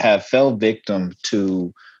that have fell victim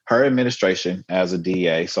to her administration as a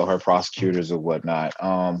DA, so her prosecutors or whatnot,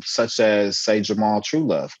 such as, say, Jamal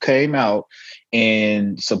Truelove, came out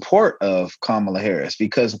in support of Kamala Harris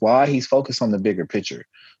because why? He's focused on the bigger picture.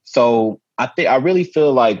 So I really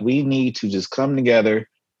feel like we need to just come together,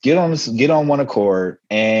 get on one accord,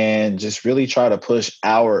 and just really try to push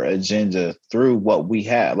our agenda through what we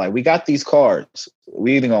have. Like, we got these cards.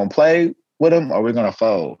 We either gonna play with them or we're gonna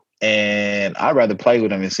fold. And I'd rather play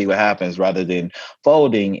with them and see what happens rather than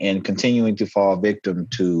folding and continuing to fall victim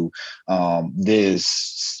to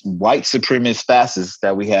this white supremacist fascist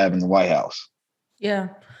that we have in the White House. Yeah.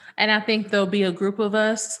 And I think there'll be a group of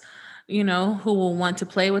us, who will want to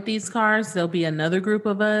play with these cards. There'll be another group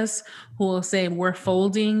of us who will say we're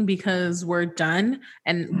folding because we're done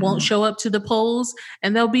and won't show up to the polls.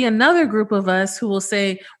 And there'll be another group of us who will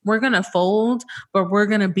say we're going to fold, but we're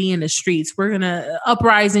going to be in the streets.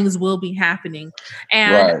 Uprisings will be happening.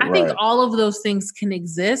 And I think all of those things can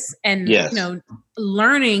exist. And,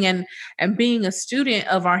 learning and being a student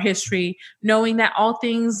of our history, knowing that all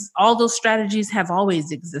those strategies have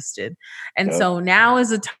always existed. And so now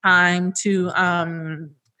is a time to,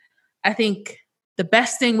 I think the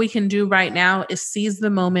best thing we can do right now is seize the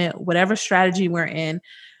moment, whatever strategy we're in,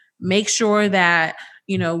 make sure that,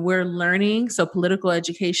 we're learning. So political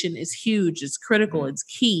education is huge. It's critical. It's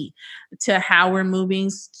key to how we're moving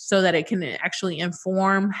so that it can actually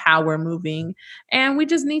inform how we're moving. And we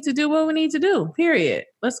just need to do what we need to do, period.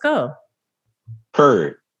 Let's go.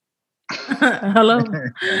 Heard. Hello.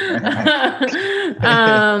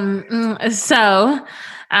 So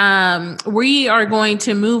we are going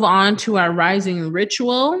to move on to our rising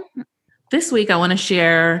ritual. This week, I want to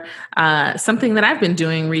share something that I've been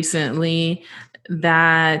doing recently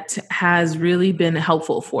that has really been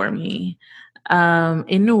helpful for me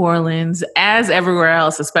in New Orleans, as everywhere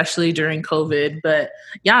else, especially during COVID. But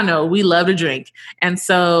y'all know we love to drink. And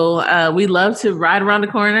so we love to ride around the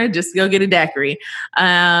corner, just go get a daiquiri,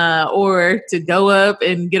 or to go up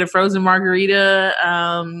and get a frozen margarita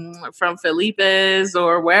from Felipe's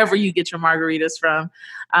or wherever you get your margaritas from.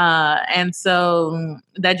 And so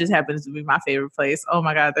that just happens to be my favorite place. Oh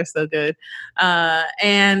my God, they're so good.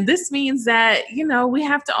 And this means that, we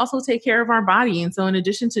have to also take care of our body. And so in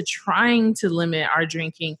addition to trying to limit our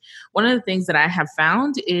drinking, one of the things that I have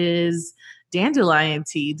found is dandelion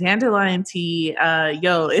tea. Dandelion tea,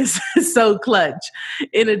 is so clutch.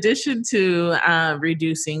 In addition to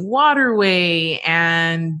reducing water weight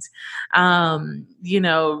and,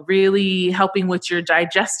 really helping with your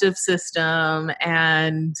digestive system,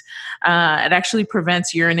 and it actually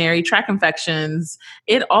prevents urinary tract infections.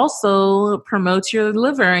 It also promotes your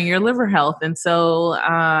liver and your liver health. And so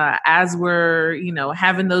as we're,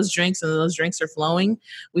 having those drinks and those drinks are flowing,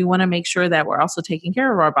 we want to make sure that we're also taking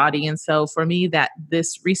care of our body. And so for me, that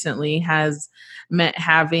this recently has meant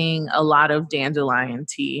having a lot of dandelion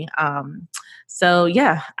tea. So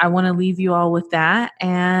yeah, I want to leave you all with that.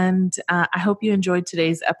 And I hope you enjoyed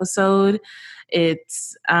today's episode.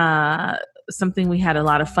 It's something we had a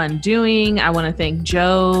lot of fun doing. I want to thank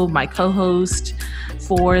Joe, my co-host,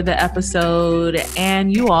 for the episode,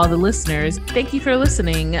 and you all, the listeners. Thank you for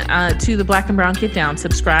listening to the Black and Brown Get Down.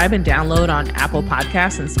 Subscribe and download on Apple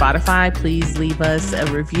Podcasts and Spotify. Please leave us a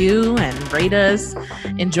review and rate us.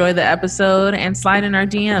 Enjoy the episode and slide in our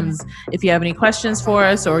DMs. If you have any questions for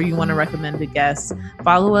us or you want to recommend a guest,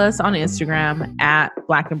 follow us on Instagram at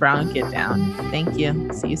Black and Brown Get Down. Thank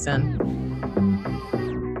you. See you soon.